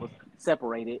way, I was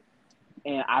separated,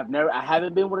 and I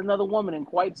haven't been with another woman in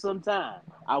quite some time.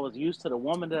 I was used to the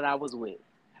woman that I was with.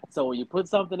 So when you put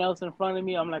something else in front of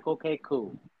me, I'm like, okay,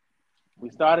 cool. We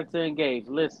started to engage.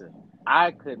 Listen,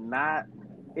 I could not.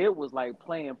 It was like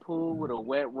playing pool with a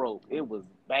wet rope. It was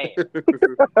bad.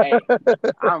 Hey,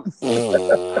 I'm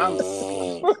I'm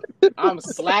I'm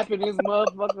slapping this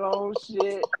motherfucker on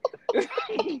shit.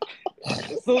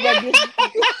 As soon as I get,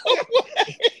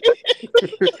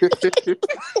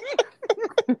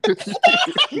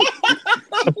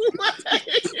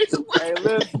 hey,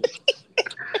 listen.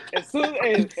 As soon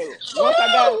as once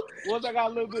I got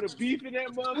a little bit of beef in that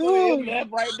motherfucker, it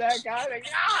left right back out. Like,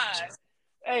 God.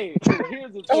 Hey, and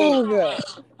here's the Oh thing. god.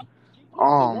 The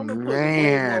Oh woman puts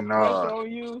way more man, pressure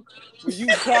on you when you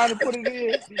trying to put it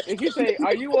in. If she say,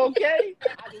 "Are you okay?"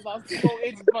 I just lost 2 more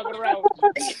inches fucking around with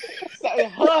you. Say,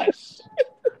 hush.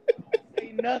 Don't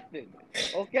say nothing.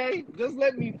 Okay, just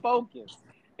let me focus.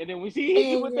 And then when she hit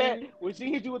you with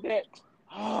that,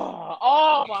 Oh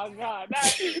oh my God,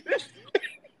 that she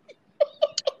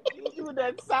hit you with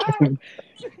that sigh,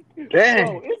 bro.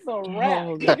 Dang. It's a wrap.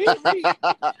 god. You hear me?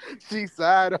 she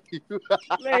sighed on you.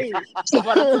 Like,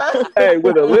 by the time Hey,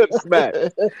 with a lip smack.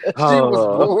 She was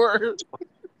Uh, bored.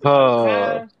 by the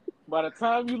uh, time by the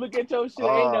time you look at your shit,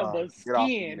 ain't nothing but Get off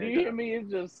me, skin. Do you hear nigga. me? It's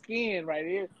just skin right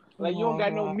here. Like you don't Oh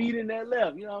got no god. meat in that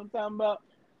left. You know what I'm talking about?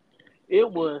 It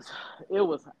was, it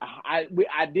was.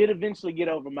 I did eventually get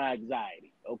over my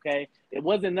anxiety. Okay, it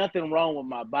wasn't nothing wrong with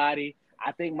my body.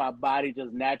 I think my body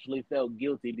just naturally felt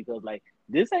guilty because like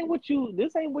this ain't what you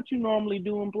normally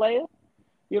do in player.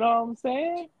 You know what I'm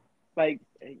saying? Like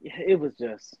it was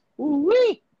just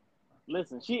wee.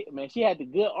 Listen, she had the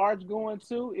good arch going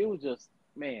too. It was just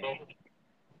man,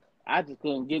 I just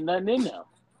couldn't get nothing in there.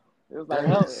 It was like That is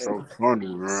hell, so funny,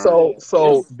 man. so yeah.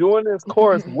 so during this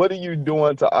course, what are you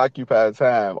doing to occupy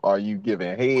time? Are you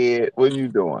giving head? What are you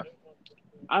doing?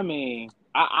 I mean,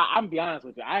 I'm be honest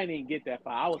with you. I didn't even get that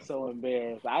far. I was so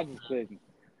embarrassed. I just couldn't.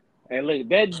 And look,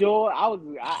 that door,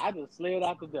 I just slid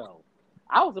out the door.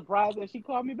 I was surprised that she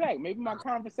called me back. Maybe my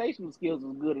conversational skills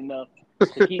was good enough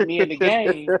to keep me in the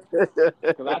game.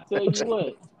 Cause I tell you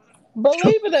what,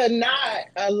 Believe it or not,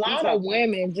 a we lot of talk.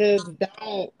 women just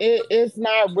don't. It's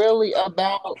not really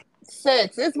about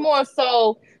sex. It's more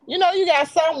so, you got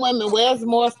some women where it's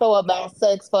more so about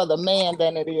sex for the man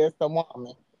than it is the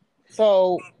woman.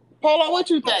 So, Polo, what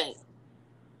you think?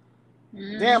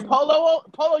 Damn, Mm,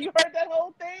 Polo, you heard that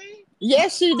whole thing?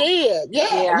 Yes, she did. Yeah,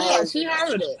 yeah, I yeah, heard she it.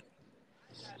 heard it.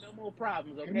 I ain't got no more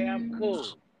problems. Okay, I'm Mm, cool.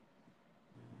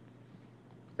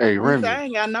 Hey He said, Remy. I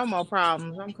ain't got no more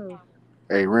problems. I'm cool.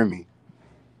 Hey Remy.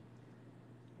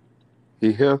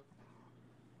 He here?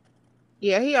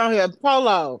 Yeah, he on here.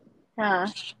 Polo, huh?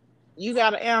 you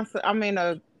got to answer. I mean,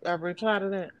 a reply to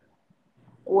that.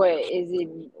 What is it?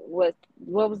 What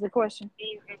was the question?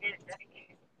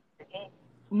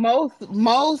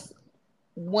 Most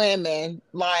women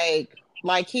like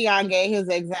Keon gave his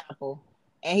example,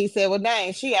 and he said, "Well,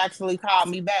 dang, she actually called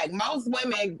me back." Most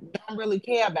women don't really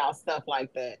care about stuff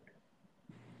like that.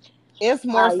 It's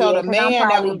more so Yeah, the because I'm man that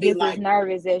probably would be just as like,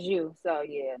 nervous as you. So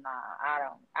yeah, nah, I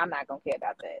don't. I'm not gonna care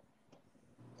about that.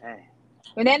 Dang.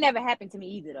 And that never happened to me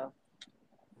either, though.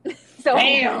 So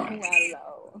leave Damn. me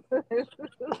alone.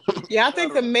 "Yeah, I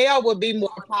think the Hold on. male would be more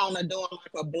prone to doing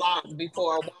like a block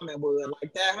before a woman would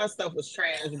like that. Her stuff was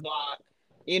trans block.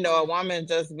 A woman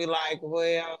just be like,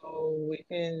 well, we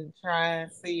can try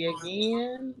and see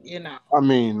again. I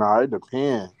mean, nah, it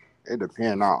depends. It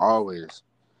depends. Not always.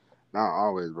 Not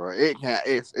always, bro. It can.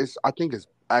 It's. I think it's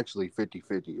actually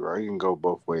 50-50, right? You can go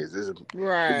both ways. It just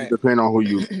Right. depends on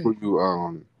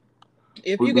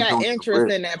If who you you got doing it interest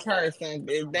with. in that person,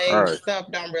 they Right.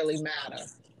 stuff don't really matter.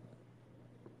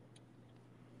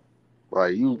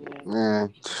 Like you, Yeah.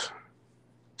 man.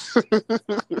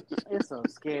 It's so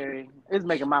scary. It's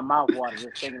making my mouth water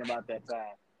just thinking about that time.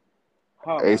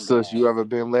 Oh Hey, my sis, god. you ever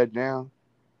been let down?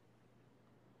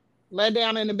 Let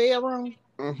down in the bedroom.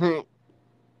 Mm-hmm.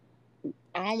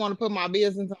 I don't want to put my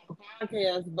business on the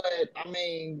podcast, but I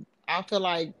mean, I feel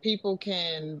like people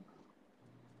can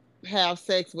have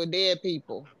sex with dead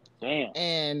people Damn.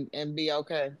 and be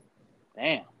okay.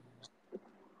 Damn.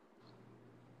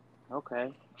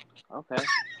 Okay. Okay.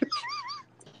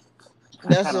 I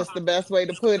That's kind of. just the best way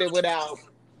to put it without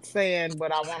saying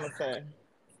what I want to say.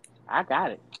 I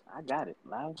got it. I got it.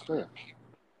 Loud and clear.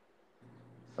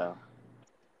 So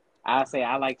I say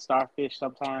I like starfish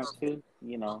sometimes too.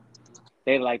 You know,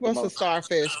 they like the What's a most.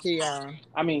 starfish, Keon?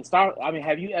 I mean,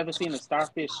 have you ever seen a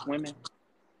starfish swimming?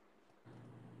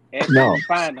 Every time No. you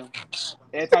find them,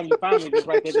 every time you find them, they're just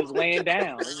right there, just laying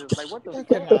down. They're just like, what the I fuck?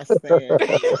 cannot stand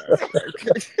Keon.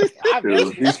 I've never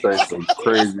Dude, he seen. say some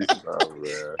crazy stuff,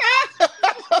 man.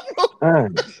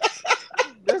 Dang.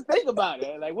 Just think about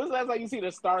it. Like, when's the last time you seen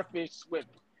a starfish swimming?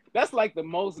 That's like the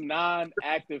most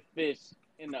non-active fish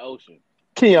in the ocean.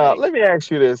 Keon, Like, let me ask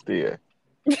you this, dear.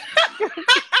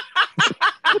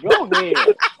 go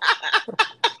ahead.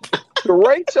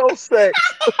 Rate your sex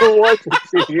 1 to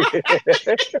 10.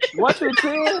 1 through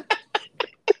 10.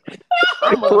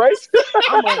 I'm a. Rate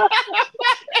I'm a.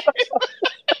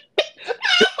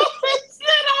 Shit,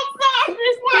 I'm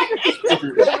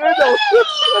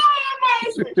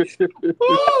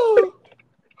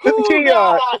Oh, Keon,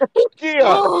 God. Keon,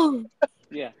 Oh,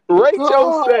 Yeah. rate your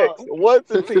God. sex 1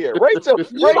 to 10. Rate your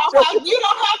You don't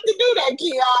have to do that,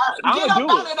 Keon. I'ma Get up do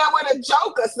out it. of there with a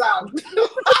joke or something.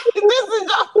 This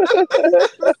is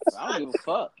I don't give a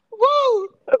fuck. woo,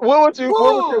 what would you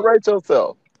woo. rate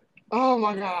yourself? Oh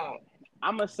my God.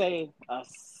 I'm gonna say a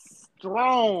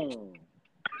strong.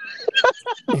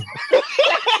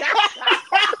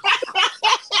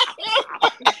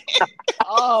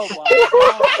 Oh my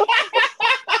god.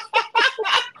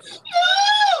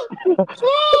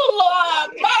 Oh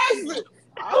Lord, mercy.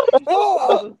 I'm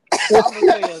Oh, gonna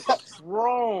say a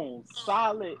strong,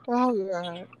 solid oh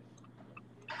God.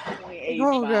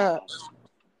 Oh 0.85. God.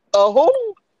 A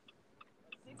who?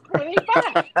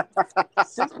 6.85.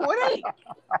 6.8.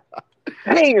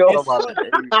 Damn. I'm about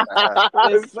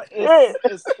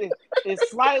to say, It's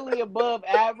slightly above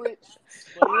average,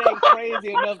 but it ain't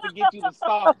crazy enough to get you to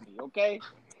stalk me, okay?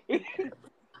 You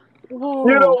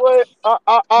know Oh, what?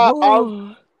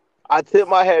 oh, I tip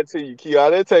my hat to you,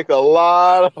 Keon. It take a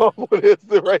lot of for this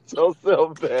to rate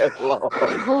yourself that long.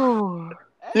 oh,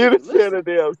 You Hey, just said a listen.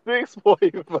 damn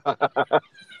 6.5.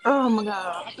 oh my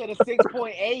God. I said a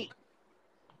 6.8.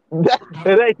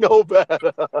 It ain't no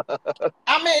better.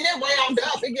 I mean, it round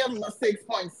up. It give him a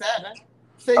 6.7.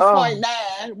 Oh,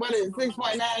 6.9. What is it?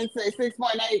 6.9? Say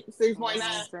 6.8,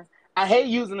 6.9. I hate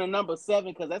using the number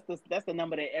 7 because that's the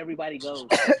number that everybody goes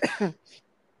to.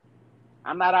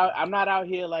 I'm not out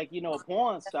here like a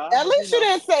porn star, At but least you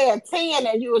didn't say a 10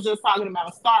 and you was just talking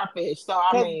about starfish. So,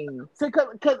 I cause, mean,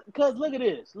 cause look at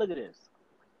this.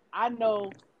 I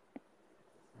know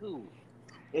who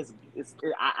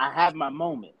I have my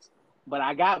moments, but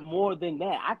I got more than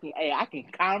that. I can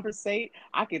conversate.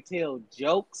 I can tell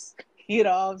jokes. You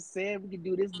know what I'm saying? We can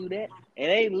do this, do that. It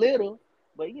ain't little,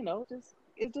 but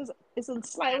it's a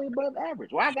slightly above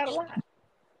average. Why I gotta lie?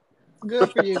 good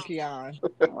for you, Keon.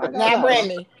 Why I gotta Now, lie, bro?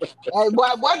 Brittany, hey,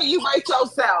 what do you rate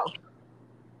yourself?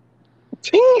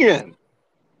 10.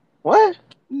 What?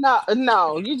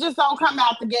 No, you just don't come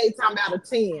out the gate talking about a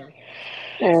 10.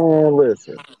 And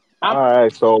listen, I'm I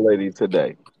asked old lady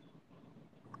today.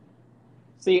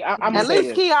 I'm gonna At say least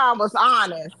this. Keon was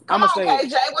honest. I'm Come gonna on, say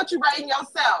it. KJ, what you rating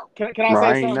yourself? Can I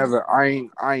bro, say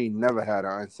something? I ain't never had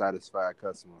an unsatisfied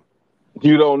customer.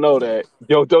 You don't know that.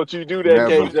 Yo, don't you do that,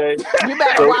 Never. KJ. You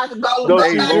better Don't, go don't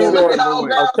Hey, you back do and hold look on, at that. but old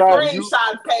wait. I'm girl trying. When you,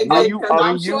 screenshots, I'm, KJ, when you, because I'm,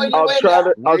 I'm when sure you, you I'm in trying there.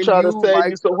 to. I'm when trying to you save you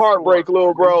like some a heartbreak, store,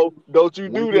 little bro. Don't you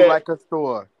when do you that. like a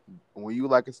store, when you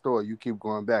like a store, you keep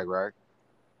going back, right?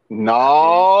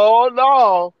 No,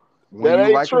 no, When that you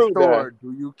ain't like a true, Dad. store,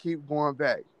 do you keep going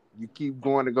back? You keep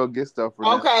going to go get stuff from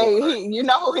that store, Okay, right? you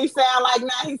know who he sound like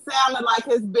now? He sounded like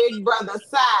his big brother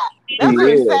Side. He That's what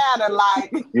he is. sounded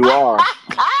like. You are.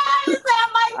 He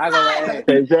sound like I go like,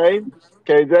 hey, Simon.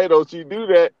 KJ, don't you do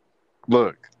that.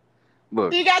 Look,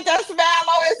 look. He got that smile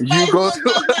on his You face. go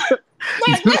Look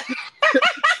like that. to,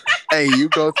 hey, you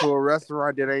go to a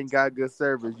restaurant that ain't got good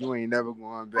service, you ain't never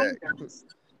going back.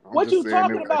 I'm what just you saying it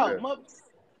talking like about? that.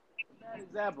 Bad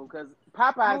example, because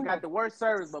Popeyes got the worst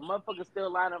service, but motherfuckers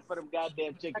still line up for them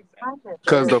goddamn chicken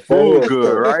Cause the That food is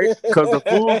good, true. right? Cause the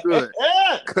food good.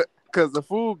 Cause the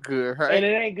food good, and right? it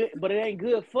ain't good, but it ain't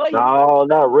good for you. No,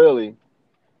 not really.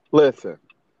 Listen,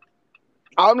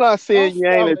 I'm not I'm saying you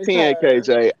ain't a stomach 10, tired.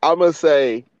 KJ. I'm gonna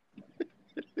say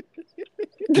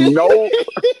no.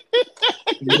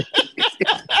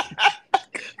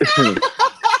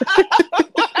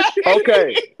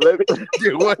 Okay, let me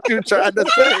What you trying to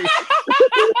say?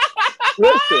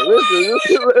 listen.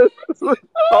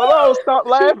 Hold on, stop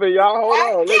laughing, y'all. Hold I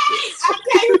on, listen. can't. I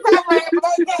can't stop laughing.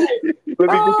 I can't.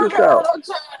 Let me get Oh this God, out. I'm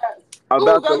trying. Ooh,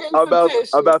 go get me some I'm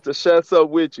tissue. about to share some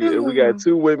with you, and we got Oh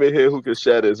two women here who can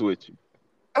share this with you.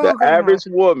 The God. average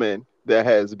woman that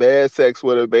has bad sex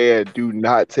with a man do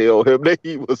not tell him that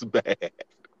he was bad.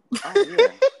 Oh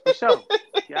yeah, for sure.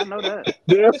 Yeah, I know that.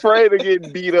 They're afraid of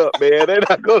getting beat up, man. They're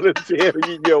not gonna tell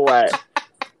you your ass.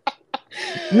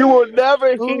 You will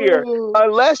never hear Ooh.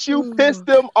 unless you piss Ooh.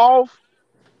 them off.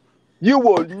 You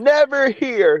will never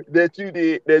hear that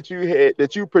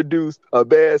you produced a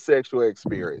bad sexual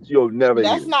experience. You'll never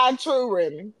hear That's it. not true,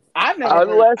 Remy. I've never heard.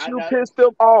 Unless you piss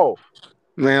them off.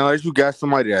 Man, unless you got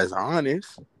somebody that's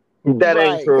honest, That ain't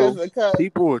Right, true. because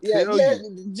people will yeah, tell yeah,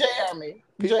 you. Jeremy,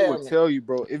 People will Jeremy. tell you,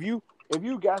 bro. If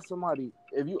you got somebody,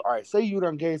 if you all right, say you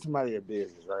done gave somebody a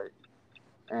business, right?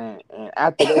 And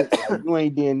after that, like you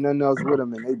ain't doing nothing else with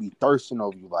them, and they be thirsting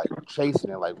over you, like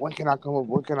chasing it, like when can I come up?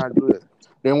 When can I do this?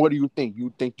 Then what do you think?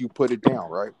 You think you put it down,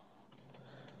 right?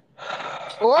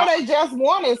 Or I, they just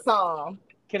wanted some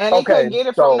can and I? they Okay, couldn't get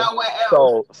it from so nowhere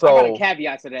else. so I got a so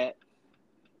caveat to that.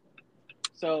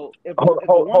 So hold if a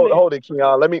hold hold, woman, hold it,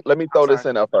 Keon. Let me I'm throw this sorry.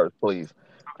 in there first, please.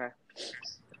 Okay.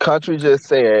 Country just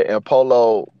said, and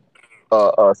Polo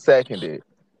seconded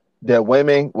that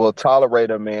women will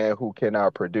tolerate a man who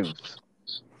cannot produce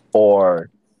or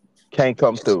can't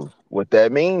come through. What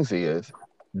that means is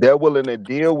they're willing to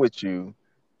deal with you,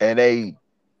 and they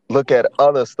look at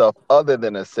other stuff other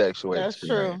than a sexual That's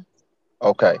experience. true.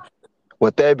 Okay.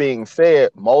 With that being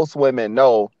said, most women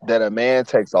know that a man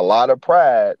takes a lot of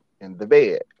pride in the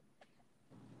bed.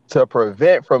 To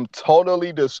prevent from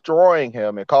totally destroying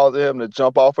him and causing him to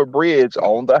jump off a bridge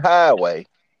on the highway,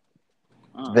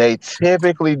 Uh, they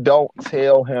typically don't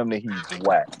tell him that he's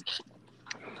whack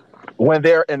when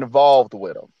they're involved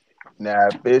with him. Now,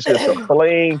 if it's just a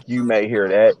fling, you may hear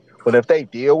that. But if they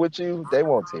deal with you, they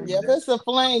won't tell you Yeah, if that. it's a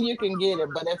flame, you can get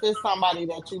it. But if it's somebody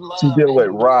that you You love deal in with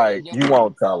the right, bed, you you won't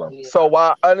won't tell tell them. them. Yeah. So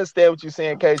while I understand what you're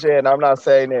saying, KJ, and I'm not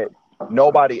saying that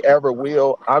nobody ever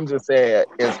will, I'm just saying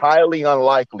it's highly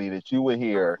unlikely that you would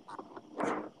hear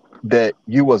that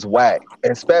you was whack.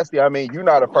 Especially, I mean, you're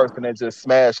not a person that just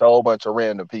smashed a whole bunch of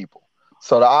random people.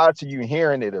 So the odds of you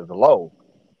hearing it is low.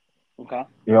 okay.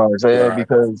 You know what I'm saying? Right.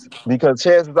 Because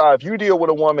chances are, if you deal with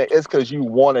a woman, it's because you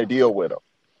want to deal with them.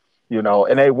 You know,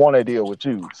 and they want to deal with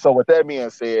you. So with that being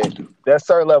said, there's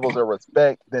certain levels of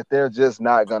respect that they're just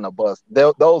not gonna bust.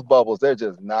 Those bubbles, they're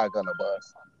just not gonna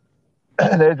bust.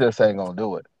 They just ain't gonna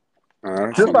do it.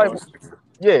 I Just see like, what I'm saying.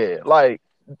 yeah, like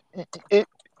it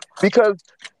because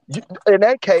you, in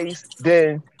that case,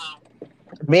 then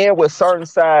men with certain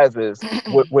sizes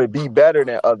would be better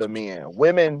than other men.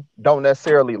 Women don't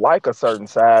necessarily like a certain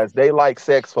size. They like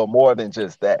sex for more than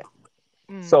just that.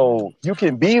 Hmm. So you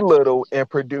can be little and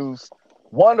produce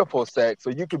wonderful sex,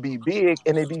 or you could be big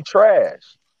and it be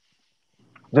trash.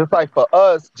 Just like for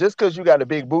us, just because you got a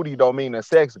big booty don't mean the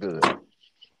sex good.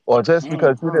 Or just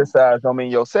because you Mm-hmm. this size don't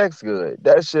mean your sex good.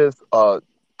 That's just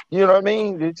you know what I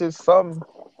mean? It's just something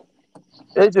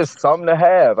to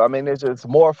have. I mean, it's just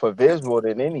more for visual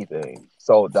than anything.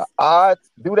 So the odds,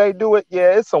 do they do it?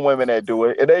 Yeah, it's some women that do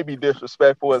it, and they be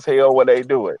disrespectful as hell when they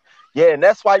do it. Yeah, and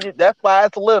that's why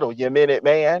it's little, you minute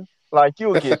man. Like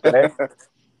you'll get that.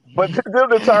 But them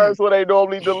the times when they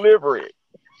normally deliver it.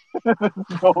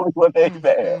 Normally when they Mm,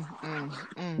 bad. mm,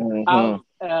 mm, mm. Hmm. I'll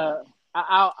uh,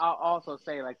 I'll also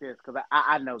say like this because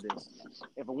I know this.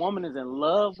 If a woman is in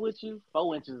love with you,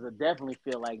 4 inches will definitely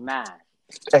feel like nine.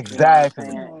 You know what I'm Exactly.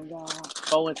 saying? Oh God.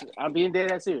 4 inches. I'm being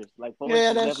dead that serious. Like four Yeah,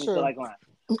 inches that's definitely feel true. like nine.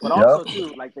 But Yep. also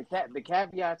too, like the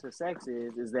caveat to sex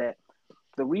is that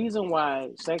the reason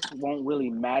why sex won't really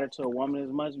matter to a woman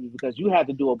as much is because you have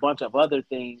to do a bunch of other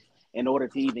things in order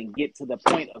to even get to the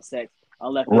point of sex,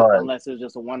 Right. unless it's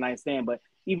just a one night stand. But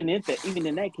even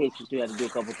in that case, you still have to do a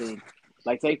couple things.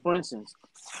 Like say for instance,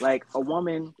 like a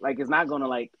woman like is not gonna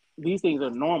like these things are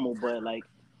normal, but like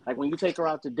when you take her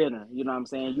out to dinner, you know what I'm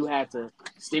saying? You have to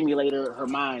stimulate her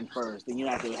mind first, and you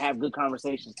have to have good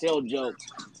conversations, tell jokes,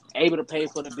 able to pay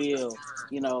for the bill.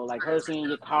 You know, like her seeing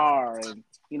your car and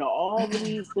all of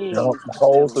these Yep. things that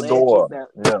Hold the led you door. that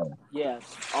Yeah. yeah,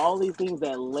 all these things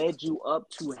that led you up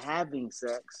to having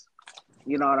sex.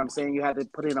 You know what I'm saying? You had to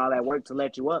put in all that work to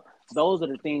let you up. Those are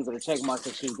the things that are check marks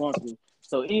that she's going through.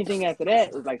 So anything after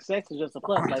that is like sex is just a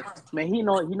plus. Like, man, he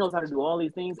knows how to do all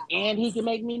these things and he can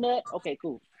make me nut. Okay,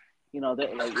 cool.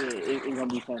 that like it's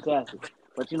gonna be fantastic.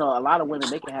 But a lot of women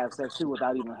they can have sex too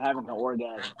without even having an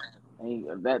orgasm,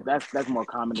 and that's more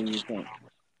common than you think.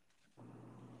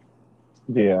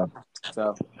 Yeah.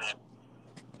 So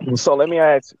So let me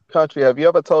ask, Country, have you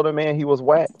ever told a man he was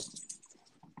whack?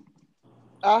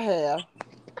 I have,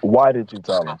 Why did you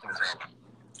tell him?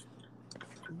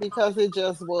 because it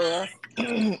just was.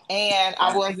 And I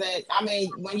yeah, wasn't, I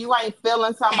mean, when you ain't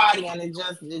feeling somebody and it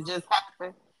just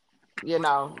happened,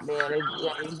 then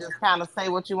you just kind of say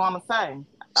what you want to say.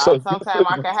 So Sometimes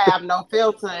I can have no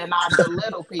filter and I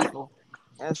belittle people.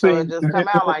 And so see, it just come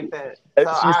out like that. So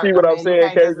you see I what I'm mean, you saying,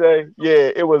 can't just, KJ?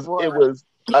 Yeah, it what? was.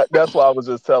 That's why I was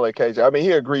just telling KJ. I mean,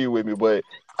 he agreed with me, but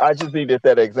I just needed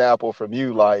that example from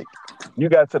you. Like, you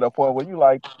got to the point where you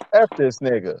like, F this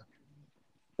nigga.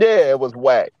 Yeah, it was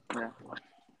whack. yeah.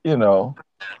 You know,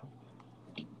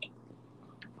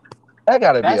 that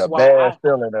got to be That's a why bad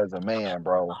feeling as a man,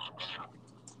 bro.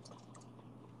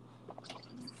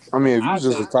 I mean, if you I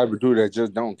just the say, type of dude that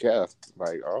just don't care,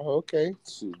 like, oh, okay,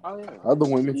 shoot. oh yeah, Other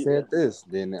women yeah. said this,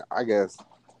 then I guess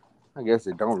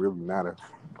it don't really matter.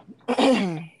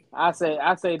 I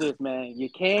say this, man. You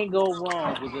can't go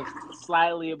wrong with just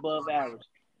slightly above average.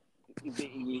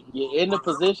 You're in the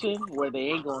position where they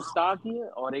ain't gonna stalk you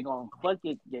or they gonna fuck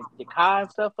your car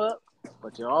and stuff up,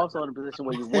 but you're also in a position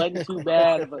where you wasn't too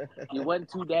bad you wasn't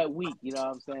too that weak. You know what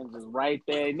I'm saying? Just right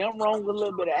there. Ain't nothing wrong with a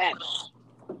little bit of action.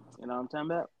 You know what I'm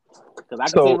talking about? Because I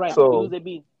can tell you So, right, the dudes so, that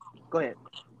be go ahead.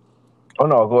 oh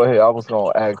no, go ahead. I was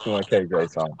gonna ask you and KJ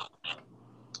something.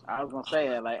 I was gonna say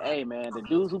that, like, hey man, the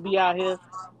dudes who be out here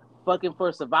fucking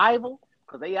for survival,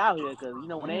 cause they out here, cause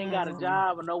when they ain't got a Mhm.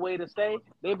 job or no way to stay,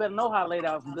 they better know how to lay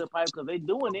down some good pipe, cause they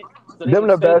doing it so they Them can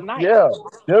the stay the best. night. Yeah,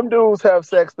 them dudes have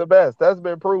sex the best. That's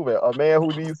been proven. A man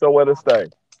who needs somewhere to stay.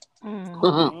 Mhm.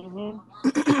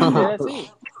 Mm-hmm. I'm dead serious.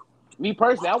 Me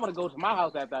personally, I want to go to my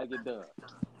house after I get done.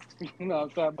 You know what I'm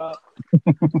talking about?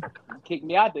 You kick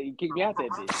me out there. You kick me out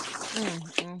that bitch.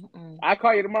 Mhm. I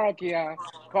call you tomorrow, Keon.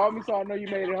 Call me so I know you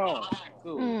made it home.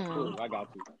 Cool, Mhm. cool. I got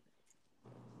you.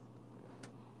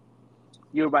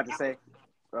 You were about to say,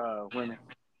 women.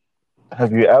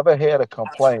 Have you ever had a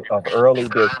complaint of early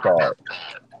discharge?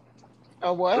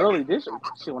 A what? Early this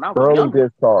shit when I was Early younger.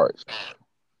 discharge.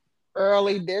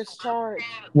 Early discharge?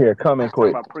 Yeah, coming That's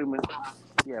talking quick. about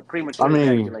I premature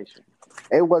mean, ejaculation.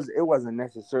 it wasn't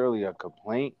necessarily a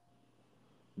complaint,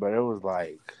 but it was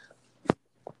like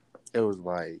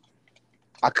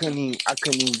I couldn't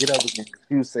even get up again.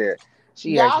 You said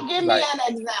she asked Y'all me give me like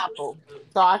an example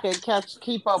so I can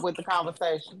keep up with the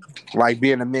conversation.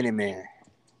 being a minute man.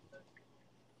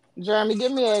 Jeremy,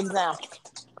 give me an example.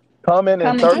 Coming in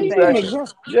Coming How too 30 you need an fast. seconds.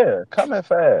 example? Yeah, coming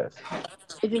fast.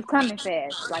 It's just coming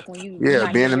fast. Like when you Yeah,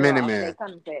 knock your being a girl minute off, they man.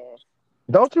 coming fast.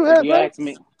 Don't you If have you that? ask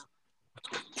me,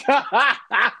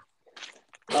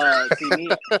 see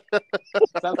me.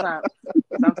 Sometimes,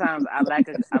 sometimes I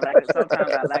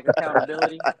lack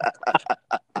accountability.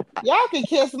 Y'all can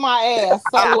kiss my ass.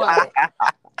 So what?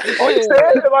 Oh, he said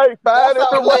Shit. it like five That's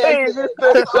so different ways. listen. He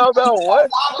said That's it so about that's what?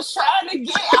 what I was trying to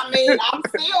get. I mean, I'm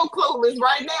still clueless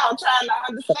right now, trying to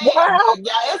understand. Wow. But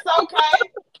yeah, it's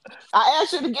okay. I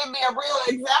asked you to give me a real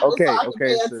example so Okay, I can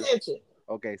pay okay, sis. attention.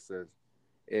 Okay, sis.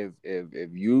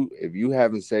 If you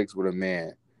having sex with a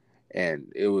man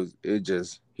and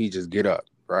he just get up,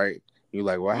 right? You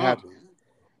like, what Mm. happened?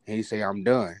 And he say, I'm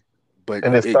done. But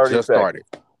And it's it 30 just started.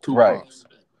 seconds. Two Right. pumps.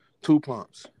 Two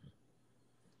pumps.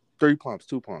 Three pumps.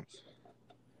 Two pumps.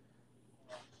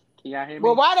 Can y'all hear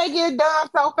Well, me? why they get done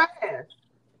so fast?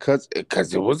 Cause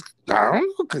it was, I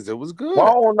don't know, cause it was Well,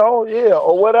 I good. don't know. Yeah,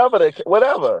 or whatever.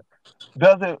 Whatever.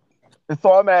 Doesn't.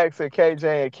 So I'm asking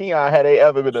KJ and Keon, had they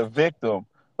ever been a victim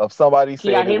of somebody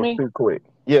Can y'all saying it hear was me? too quick?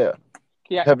 Yeah.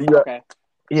 Can Have you? okay.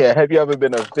 Yeah. Have you ever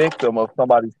been a victim of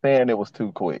somebody saying it was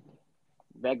too quick?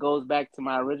 That goes back to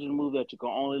my original move that you can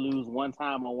only lose one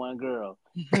time on one girl.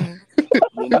 Mhm.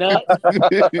 You nut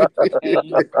and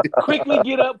you quickly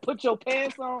get up, put your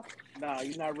pants on. Nah,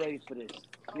 you're not ready for this.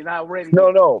 You're not ready No,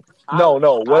 yet. no, I'll no,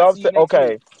 no. What I'll I'm see you saying. next week.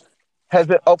 Okay. Has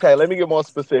it? Okay. Let me get more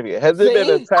specific. Has it been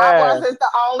a See, I time? wasn't the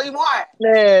only one.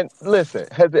 Man, listen,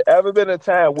 has it ever been a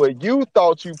time where you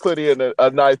thought you put in a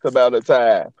nice amount of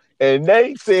time and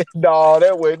they said, no,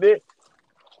 that wasn't it?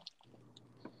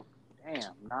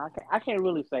 Damn, nah, I can't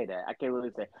really say that. I can't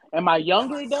really say. In my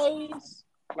younger days,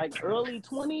 like early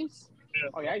 20s,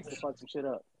 oh yeah, I used to fuck some shit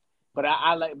up. But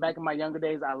I like back in my younger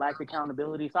days, I lacked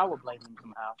accountability, so I would blame them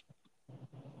somehow.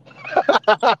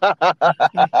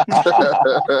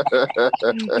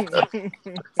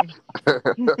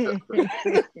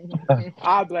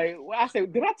 I'd be like, well, I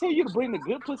said, did I tell you to bring the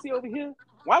good pussy over here?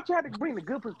 Why you have to bring the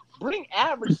good pussy? Bring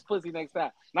average pussy next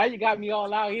time. Now you got me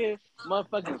all out here,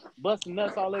 motherfucking busting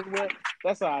nuts all everywhere.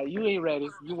 That's all right. You ain't ready.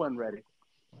 You wasn't ready.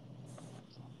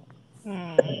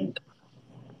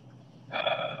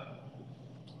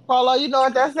 Polo, you know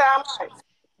what that sound like?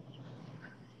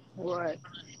 What?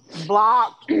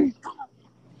 Block.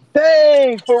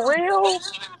 Dang, for real?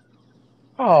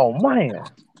 Oh man.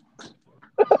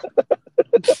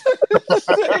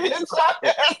 It's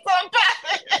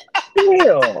somebody.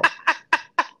 Damn.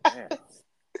 Yeah.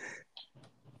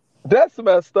 That's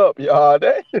messed up, y'all.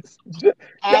 That is that,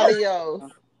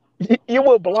 Adios. you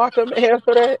would block a man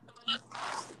for that?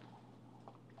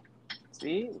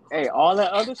 See? Hey, all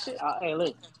that other shit. Hey,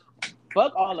 listen.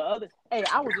 Fuck all the other. Hey,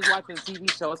 I was just watching a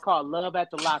TV show. It's called Love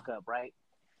at the Lockup, right?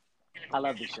 I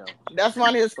love the show. That's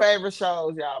one of his But favorite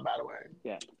shows, y'all, by the way.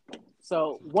 yeah.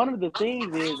 So one of the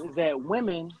things is that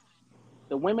women,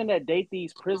 the women that date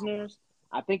these prisoners,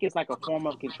 I think it's like a form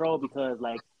of control because,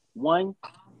 like, one,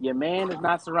 your man is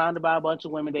not surrounded by a bunch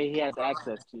of women that he has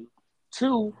access to.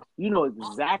 Two, you know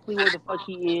exactly where the fuck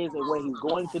he is and where he's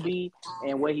going to be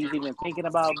and where he's even thinking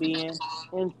about being.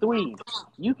 And three,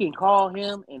 you can call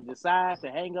him and decide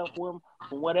to hang up with him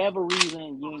for whatever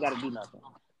reason. You ain't got to do nothing.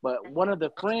 But one of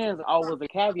the friends always the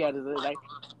caveat is like,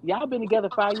 y'all been together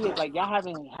 5 years, like y'all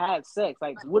haven't had sex.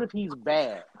 Like, what if he's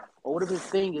bad? Or what if his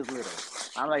thing is little?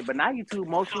 I'm like, but now you too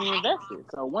emotionally invested.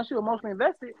 So once you're emotionally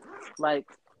invested, like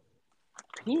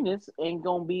penis ain't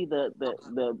gonna be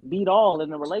the beat all in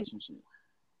the relationship.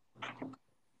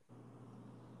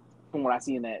 From what I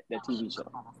see in that TV show.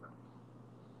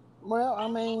 Well, I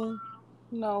mean,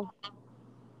 no,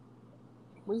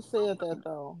 we said that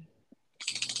though.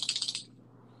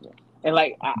 Yeah. And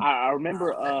like I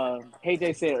remember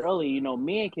KJ said earlier, you know,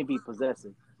 men can be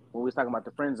possessive when we was talking about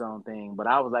the friend zone thing. But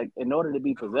I was like, in order to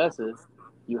be possessive,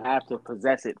 you have to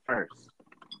possess it first.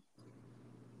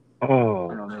 You Oh,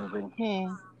 know what I mean?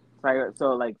 Hmm. Right.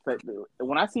 So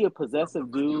when I see a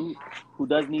possessive dude who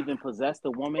doesn't even possess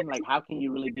the woman, like how can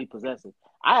you really be possessive?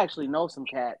 I actually know some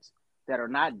cats that are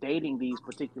not dating these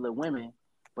particular women,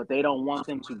 but they don't want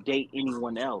them to date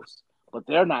anyone else, but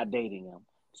they're not dating them.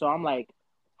 So I'm like,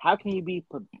 how can you be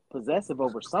possessive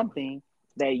over something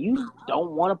that you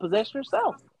don't want to possess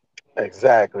yourself?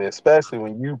 exactly. Especially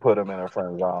when you put them in a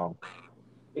friend zone.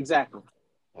 Exactly.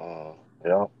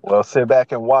 Yeah. Well, sit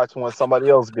back and watch when somebody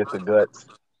else get the guts.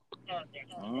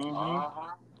 Mm-hmm.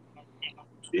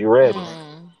 Be ready.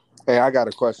 Hmm. Hey, I got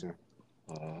a question.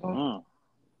 Mhm. Mm.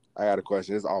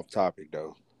 It's off topic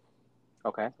though.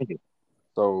 Okay.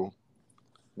 So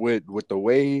with the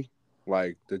way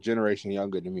like the generation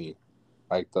younger than me,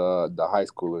 like the high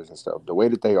schoolers and stuff, the way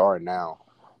that they are now,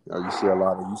 you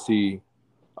see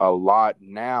a lot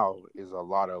now is a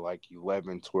lot of like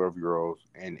 11, 12 year olds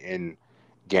in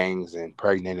gangs and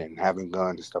pregnant and having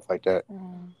guns and stuff like that.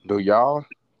 Hmm. Do y'all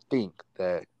think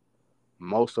that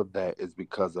most of that is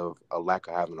because of a lack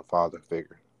of having a father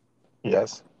figure?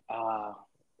 Yes. Uh,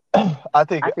 I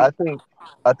think I I think think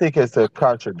I think it's a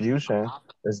contribution.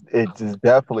 It's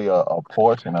definitely a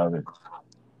portion of it.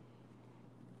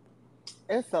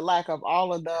 It's a lack of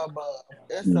all of the above.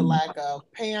 It's a Mm. lack of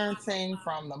parenting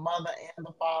from the mother and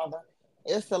the father.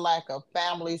 It's a lack of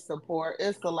family support.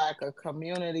 It's a lack of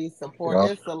community support.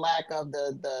 Yeah. It's a lack of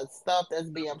the stuff that's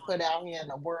being put out here in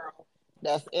the world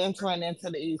that's entering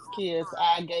into these kids'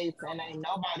 eye gates, and ain't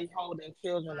nobody holding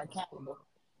children accountable.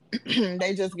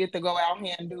 They just get to go out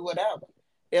here and do whatever.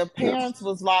 If Yeah. parents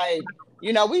was like,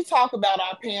 we talk about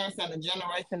our parents and the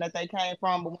generation that they came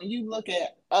from, but when you look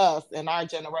at us and our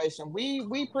generation,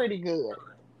 we pretty good.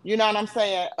 You know what I'm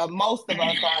saying? Most of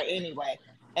us are anyway.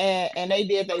 And they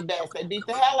did their best. They beat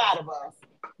the hell out of us,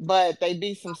 but they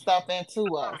beat some stuff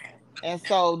into us. And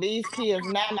so these kids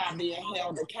now not being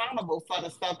held accountable for the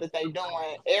stuff that they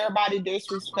doing. Everybody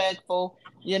disrespectful,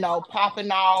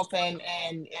 popping off, and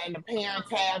the parents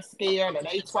have scared, and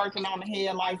they twerking on the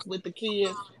headlights with the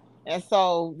kids. And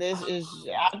so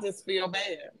I just feel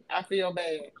bad. I feel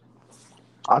bad.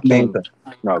 I One think thing.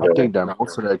 No, I go ahead. think that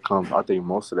most of that comes. I think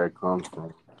most of that comes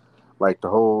from like the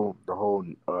whole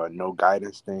no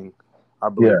guidance thing. I Yeah,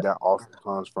 believe that also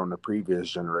comes from the previous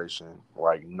generation,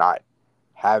 like not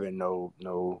having no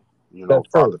that's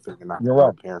father true. figure, not You're no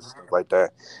right. parents stuff like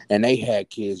that, and they had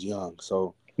kids young.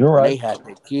 So You're when right. they had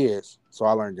their kids, so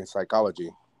I learned in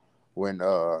psychology when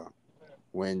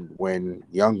when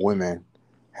young women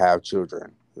have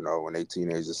children, when they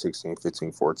teenagers 16,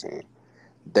 15, 14,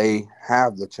 they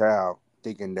have the child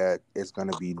thinking that it's going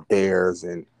to be theirs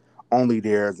and only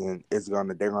theirs, and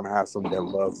they're gonna have someone that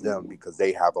loves them because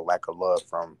they have a lack of love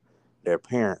from their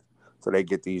parent. So they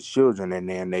get these children, and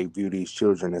then they view these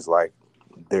children as like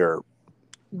they're like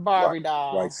Barbie like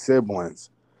doll. siblings.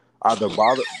 Are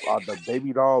the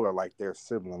baby doll or like their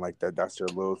sibling, like that? That's your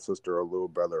little sister or little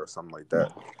brother or something like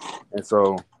that. And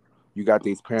so you got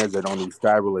these parents that don't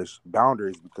establish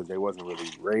boundaries because they wasn't really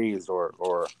raised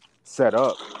or set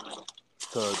up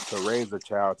to raise a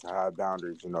child to have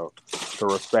boundaries, to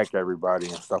respect everybody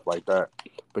and stuff like that.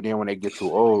 But then when they get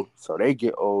too old, so they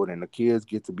get old and the kids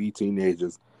get to be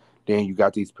teenagers, then you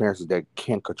got these parents that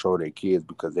can't control their kids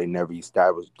because they never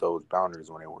established those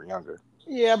boundaries when they were younger.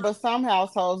 Yeah, but some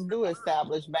households do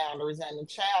establish boundaries, and the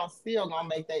child still gonna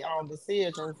make their own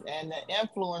decisions, and the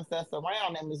influence that's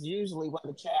around them is usually where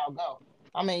the child go.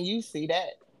 I mean, you see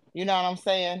that, you know what I'm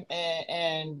saying?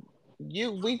 And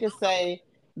we could say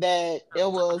that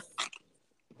it was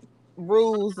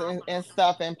rules and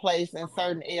stuff in place in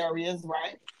certain areas,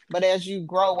 right? But as you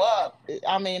grow up,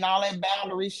 I mean, all that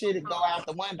boundary shit it go out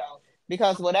the window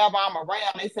because whatever I'm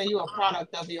around, they say you're a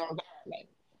product of your environment.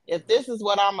 If this is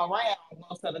what I'm around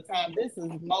most of the time, this is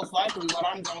most likely what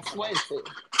I'm gonna sway to.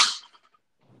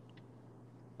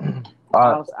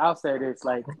 I I'll say this.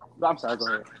 Like, I'm sorry. Go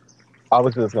ahead. I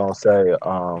was just gonna say,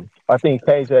 I think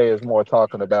KJ is more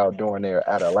talking about during their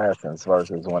adolescence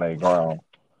versus when they grown.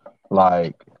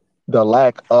 Like the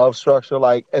lack of structure.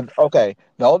 Like, and okay,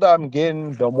 the older I'm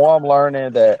getting, the more I'm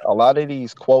learning that a lot of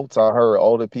these quotes I heard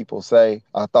older people say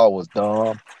I thought was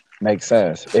dumb makes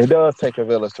sense. It does take a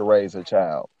village to raise a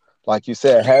child. Like you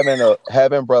said,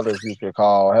 having brothers you could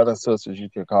call, having sisters you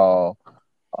could call,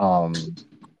 um,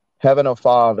 having a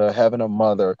father, having a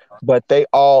mother, but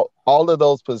all of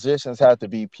those positions have to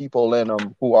be people in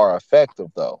them who are effective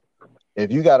though.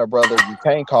 If you got a brother you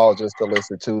can't call just to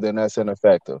listen to, then that's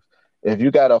ineffective. If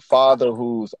you got a father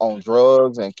who's on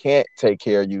drugs and can't take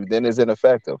care of you, then it's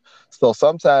ineffective. So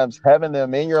sometimes having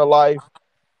them in your life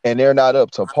and they're not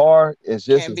up to par is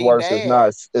just Can as be worse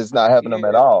bad. as not having them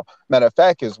at Yeah, all. Matter of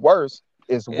fact, it's worse.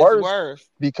 It's it's worse worse.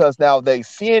 because now they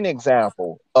see an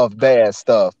example of bad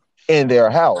stuff in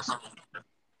their house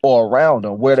or around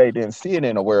them where they didn't see it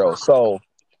in the world. So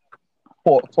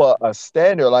for a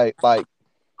standard like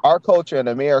our culture in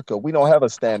America, we don't have a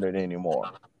standard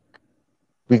anymore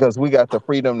because we got the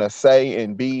freedom to say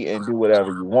and be and do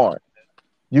whatever you want.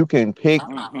 You can pick,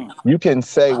 Hmm. you can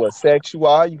say what sex you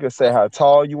are, you can say how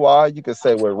tall you are, you can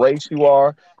say what race you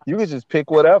are. You can just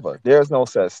pick whatever. There's no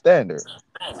such standard.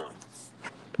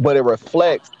 But it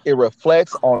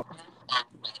reflects on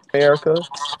America,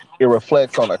 it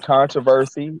reflects on the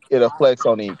controversy, it reflects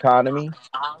on the economy.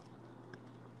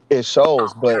 It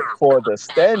shows, but for the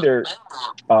standard,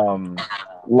 um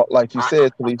like you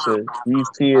said, Felicia, these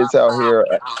kids out here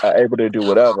are able to do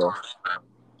whatever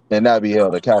and not be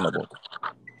held accountable.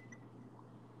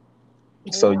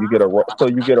 So Yeah. you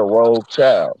get a rogue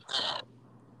child.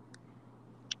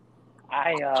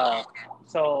 I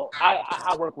so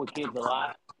I work with kids a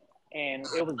lot, and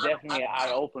it was definitely an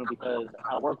eye opener because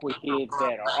I work with kids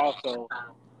that are also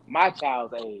my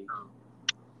child's age,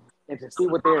 and to see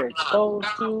what they're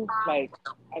exposed to, like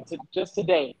just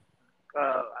today,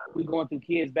 uh, we going through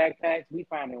kids' backpacks, we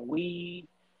finding weed,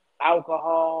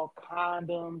 alcohol,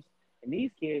 condoms, and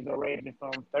these kids are ranging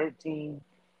from 13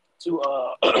 to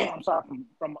I'm sorry,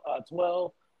 from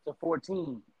 12 to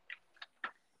 14.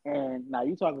 And now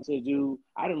you talking to a dude.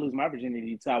 I didn't lose my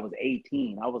virginity until I was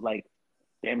 18. I was like,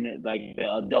 damn it, like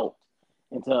the adult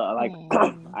until like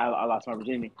Hmm. I lost my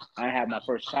virginity. I didn't have my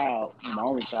first child, my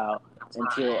only child,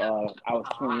 until I was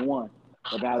 21.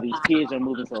 But now these kids are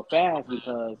moving so fast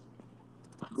because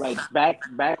like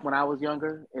back when I was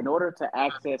younger, in order to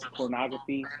access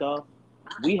pornography stuff,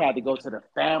 we had to go to the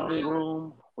family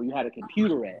room where you had a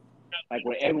computer at, like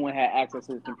where everyone had access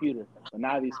to the computer. But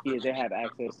now these kids they have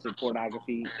access to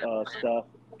pornography stuff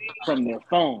from their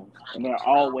phones, and they're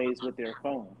always with their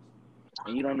phones,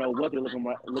 and you don't know what they're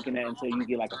looking at until you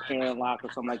get like a parent lock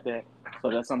or something like that. So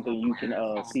that's something you can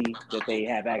see that they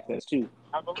have access to.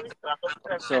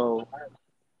 So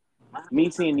me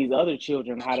seeing these other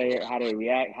children how they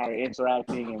react, how they're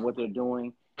interacting, and what they're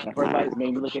doing. And the first light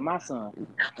made me look at my son,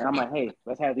 and I'm like, hey,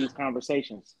 let's have these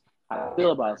conversations. How I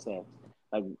feel about sex.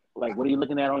 Like like what are you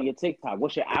looking at on your TikTok?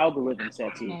 What's your algorithm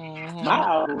set to? My Hmm.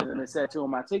 algorithm is set to on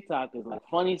my TikTok is like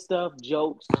funny stuff,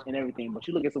 jokes, and everything. But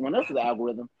you look at someone else's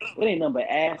algorithm, it ain't nothing but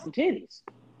ass and titties.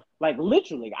 Like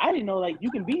literally, I didn't know like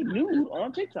you can be nude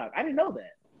on TikTok. I didn't know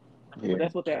that. But Yeah.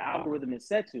 that's what their algorithm is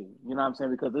set to. You know what I'm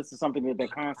saying? Because this is something that they're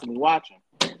constantly watching.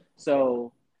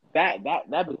 So that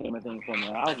became a thing for me.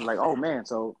 I was like, oh man,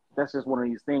 so that's just one of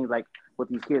these things like what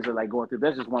these kids are like going through.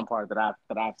 That's just one part that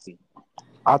I've seen.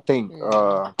 I think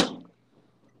Yeah.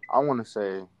 I want to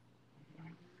say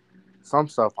some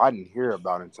stuff I didn't hear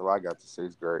about until I got to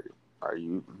sixth grade.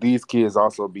 These kids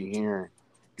also be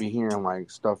hearing like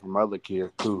stuff from other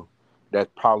kids too,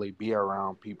 that probably be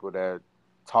around people that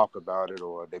talk about it,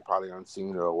 or they probably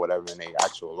unseen it or whatever in their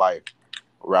actual life,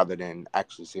 rather than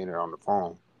actually seeing it on the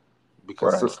phone.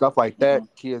 Because Right. stuff like that,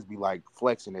 Mhm. kids be like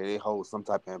flexing it. It holds some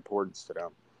type of importance to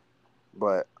them.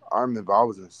 But I remember I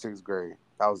was in sixth grade. It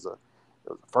was the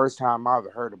first time I ever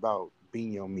heard about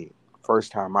being your meat.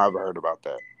 First time I ever heard about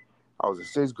that. I was in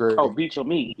sixth Oh, grade. beat your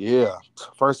meat. Yeah,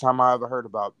 first time I ever heard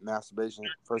about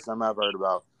masturbation. First time I ever heard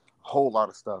about a whole lot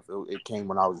of stuff. It came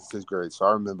when I was in sixth grade. So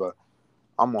I remember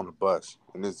I'm on the bus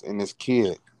and this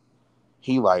kid,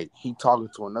 he talking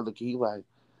to another kid. He like,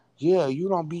 yeah, you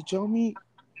don't beat your meat.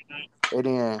 And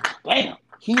then Damn.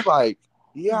 he like,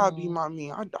 yeah, I beat Mm. my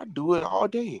meat. I do it all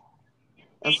day.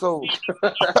 And so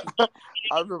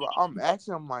I remember I'm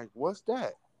asking him like, what's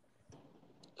that?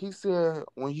 He said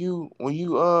when you when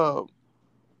you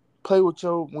play with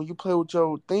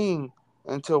your thing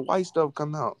until white stuff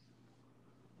come out.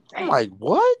 I'm Damn. like,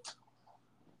 what?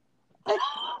 I,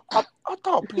 I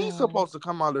thought pee Mm. supposed to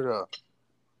come out of the.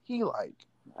 He like,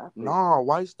 I think. nah,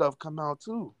 white stuff come out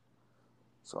too.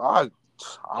 So I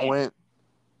Damn. went.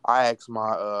 I asked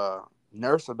my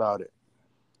nurse about it.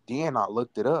 Then I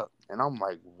looked it up, and I'm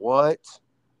like, what?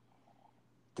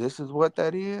 This is what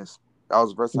that is. That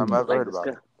was the first time I You ever Like heard about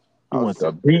discuss. it. I was went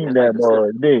to sick. beating It's like that discuss.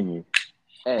 boy, didn't you?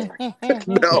 Hey,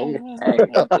 No, hey,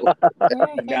 no.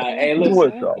 nah, hey, You listen.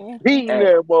 went to beating Hey,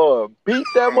 that boy. Beat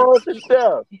that hey, boy to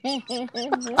death.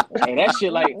 hey, that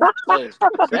shit like, hey,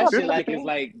 that shit like is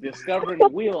like discovering the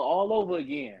wheel all over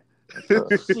again.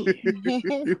 Shit.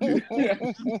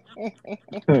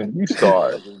 You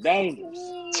start Motherfuckers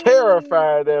dangerous.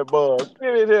 terrifying that boy.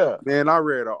 Get it here. Man, I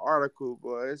read an article,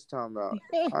 boy. It's talking about.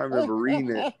 I remember reading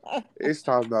it. It's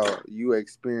talking about you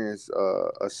experience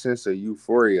a sense of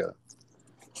euphoria.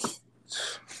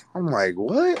 I'm like,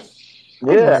 what?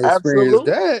 I Yeah, want to experience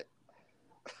absolutely. that.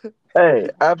 Hey,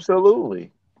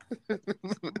 absolutely.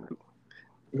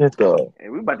 Get the Hey,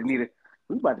 we about to need a,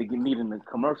 we about to get needing a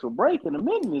commercial break in a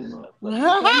minute. This motherfucker. You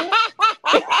coming?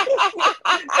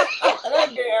 That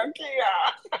damn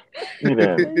Kia. beat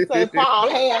him. He say, Paul,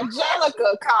 hey,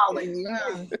 Angelica calling you.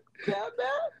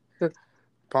 Huh?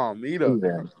 Palmito. Beat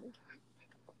him.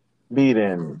 Beat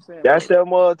You know what I'm him. saying? Got that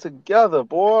mother together,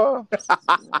 boy.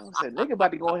 You know what I'm saying? Nigga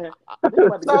about to go ahead. Nigga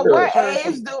about to get So, ready to what turn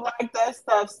age some. do like that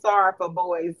stuff start for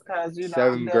boys? Because I'm Seventh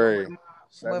dealing with grade. with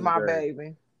Seventh my grade.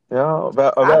 baby. Yeah, I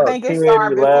about think it 10,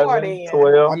 started before 11, then.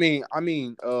 12. I mean,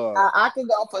 I can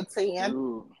go for 10.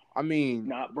 Dude, I mean,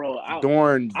 nah, bro.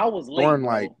 during I was late, during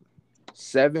like bro.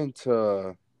 7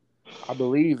 to, I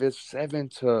believe it's 7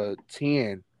 to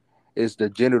 10 is the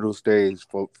genital stage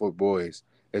for boys.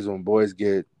 Is when boys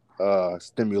get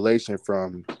stimulation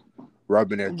from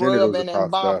rubbing their genitals Rubbing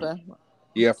and across stuff. bumping.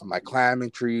 Yeah, from like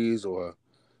climbing trees or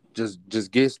just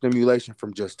get stimulation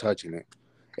from just touching it.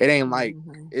 It ain't like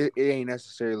Hmm. it ain't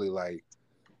necessarily like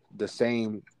the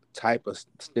same type of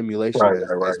stimulation Right, as,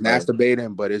 right, right, as right.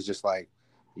 masturbating, but it's just like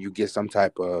you get some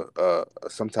type of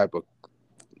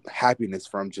happiness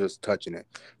from just touching it,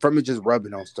 from it just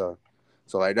rubbing on stuff.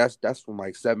 So like that's from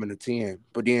like 7 to 10.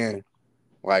 But then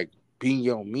like being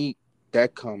your meat,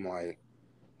 that come like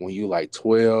when you like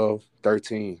 12,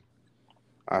 13.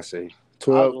 I say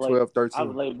I was 12, late. 12, I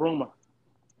was 13. late bloomer.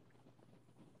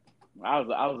 I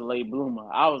was a late bloomer.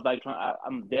 I was like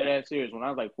I'm dead ass serious. When I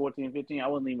was like 14, 15, I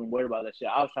wasn't even worried about that shit.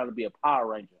 I was trying to be a Power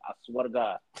Ranger. I swear to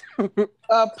God.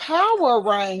 A Power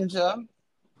Ranger.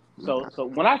 So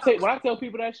when I tell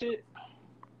people that shit,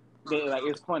 they like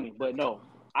it's funny, but no.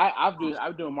 I've been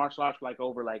doing martial arts for like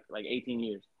over like 18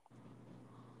 years.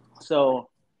 So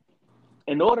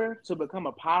in order to become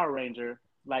a Power Ranger,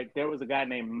 like there was a guy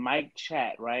named Mike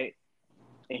Chat, right?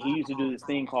 And he used to do this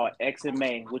thing called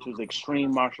XMA, which was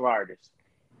Extreme Martial Artists.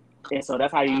 And so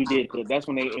that's how you did. That's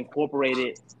when they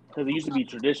incorporated because it used to be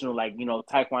traditional, like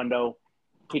taekwondo,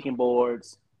 kicking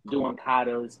boards, doing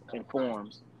katas and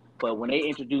forms. But when they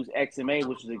introduced XMA,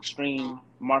 which is extreme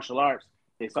martial arts,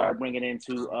 they started bringing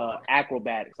into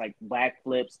acrobatics, like back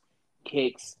flips,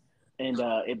 kicks, and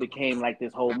it became like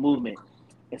this whole movement.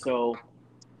 And so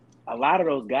a lot of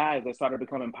those guys that started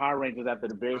becoming Power Rangers after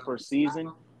the very first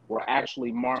season were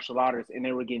actually martial artists, and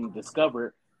they were getting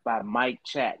discovered by Mike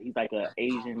Chat. He's like an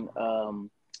Asian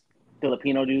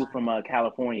Filipino dude from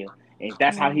California, and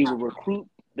that's how he would recruit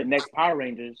the next Power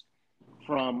Rangers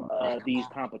from these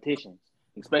competitions,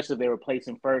 especially if they were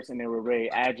placing first and they were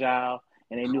very agile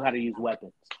and they knew how to use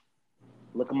weapons.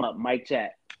 Look him up, Mike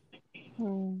Chat.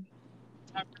 Hmm.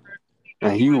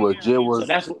 And he legit So was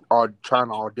that's trying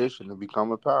to audition to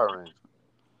become a Power Ranger.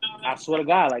 I swear to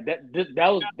God, like that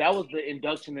was the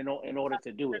induction in order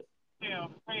to do it.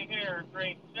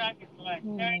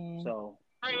 So,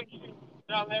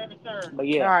 but All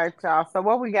yeah, right, y'all. So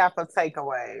what we got for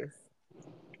takeaways?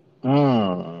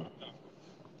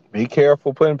 Be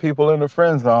careful putting people in the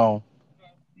friend zone.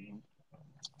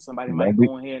 somebody might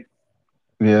go ahead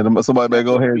Somebody better snatch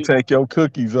go your ahead and future. take your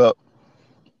cookies up.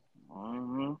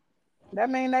 Mm-hmm. That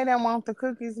mean they didn't want the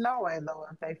cookies no way though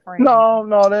if they friends.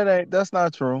 No, that's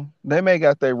not true. They may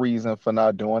got their reason for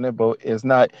not doing it, but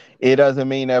it doesn't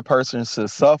mean that person should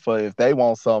suffer if they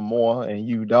want something more and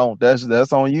you don't.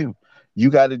 That's on you. You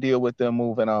got to deal with them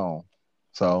moving on.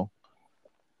 So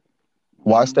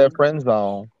watch that friend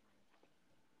zone.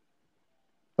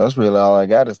 That's really all I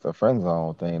got is the friend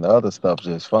zone thing. The other stuff's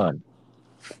just fun.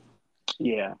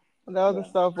 Yeah. The other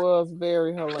stuff was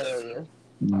very hilarious.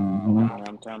 Mm-hmm.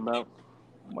 I'm talking about.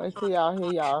 Wait till y'all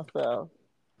hear yourself.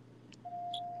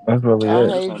 That's really I it.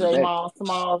 hate J Mall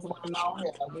Smalls when on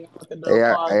here. We have to do Hey, a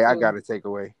I, part hey, I two. got a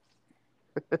takeaway.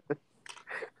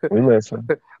 We listen.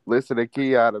 Listen to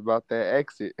Keon about that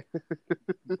exit.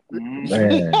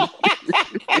 Man,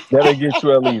 that'll get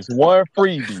you at least one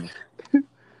freebie.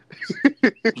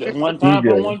 Just one You time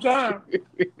for get one time.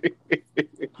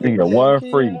 you get one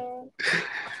free.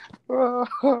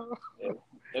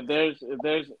 If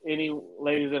there's any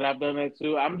ladies that I've done that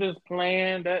to, I'm just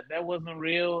playing. That wasn't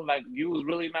real. Like you was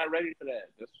really not ready for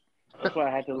that. That's why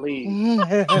I had to leave.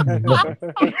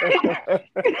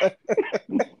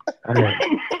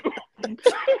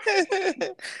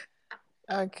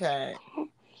 Okay.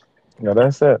 Yeah,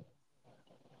 that's it.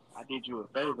 I did you a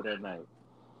favor that night.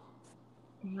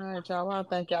 All right, y'all. Well, I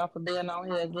thank y'all for being on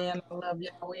here again. I love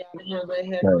y'all. We out of here. They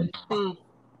had Okay. peace.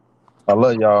 I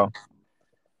love y'all.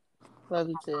 Love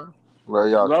you too. Love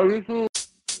y'all. Love you too.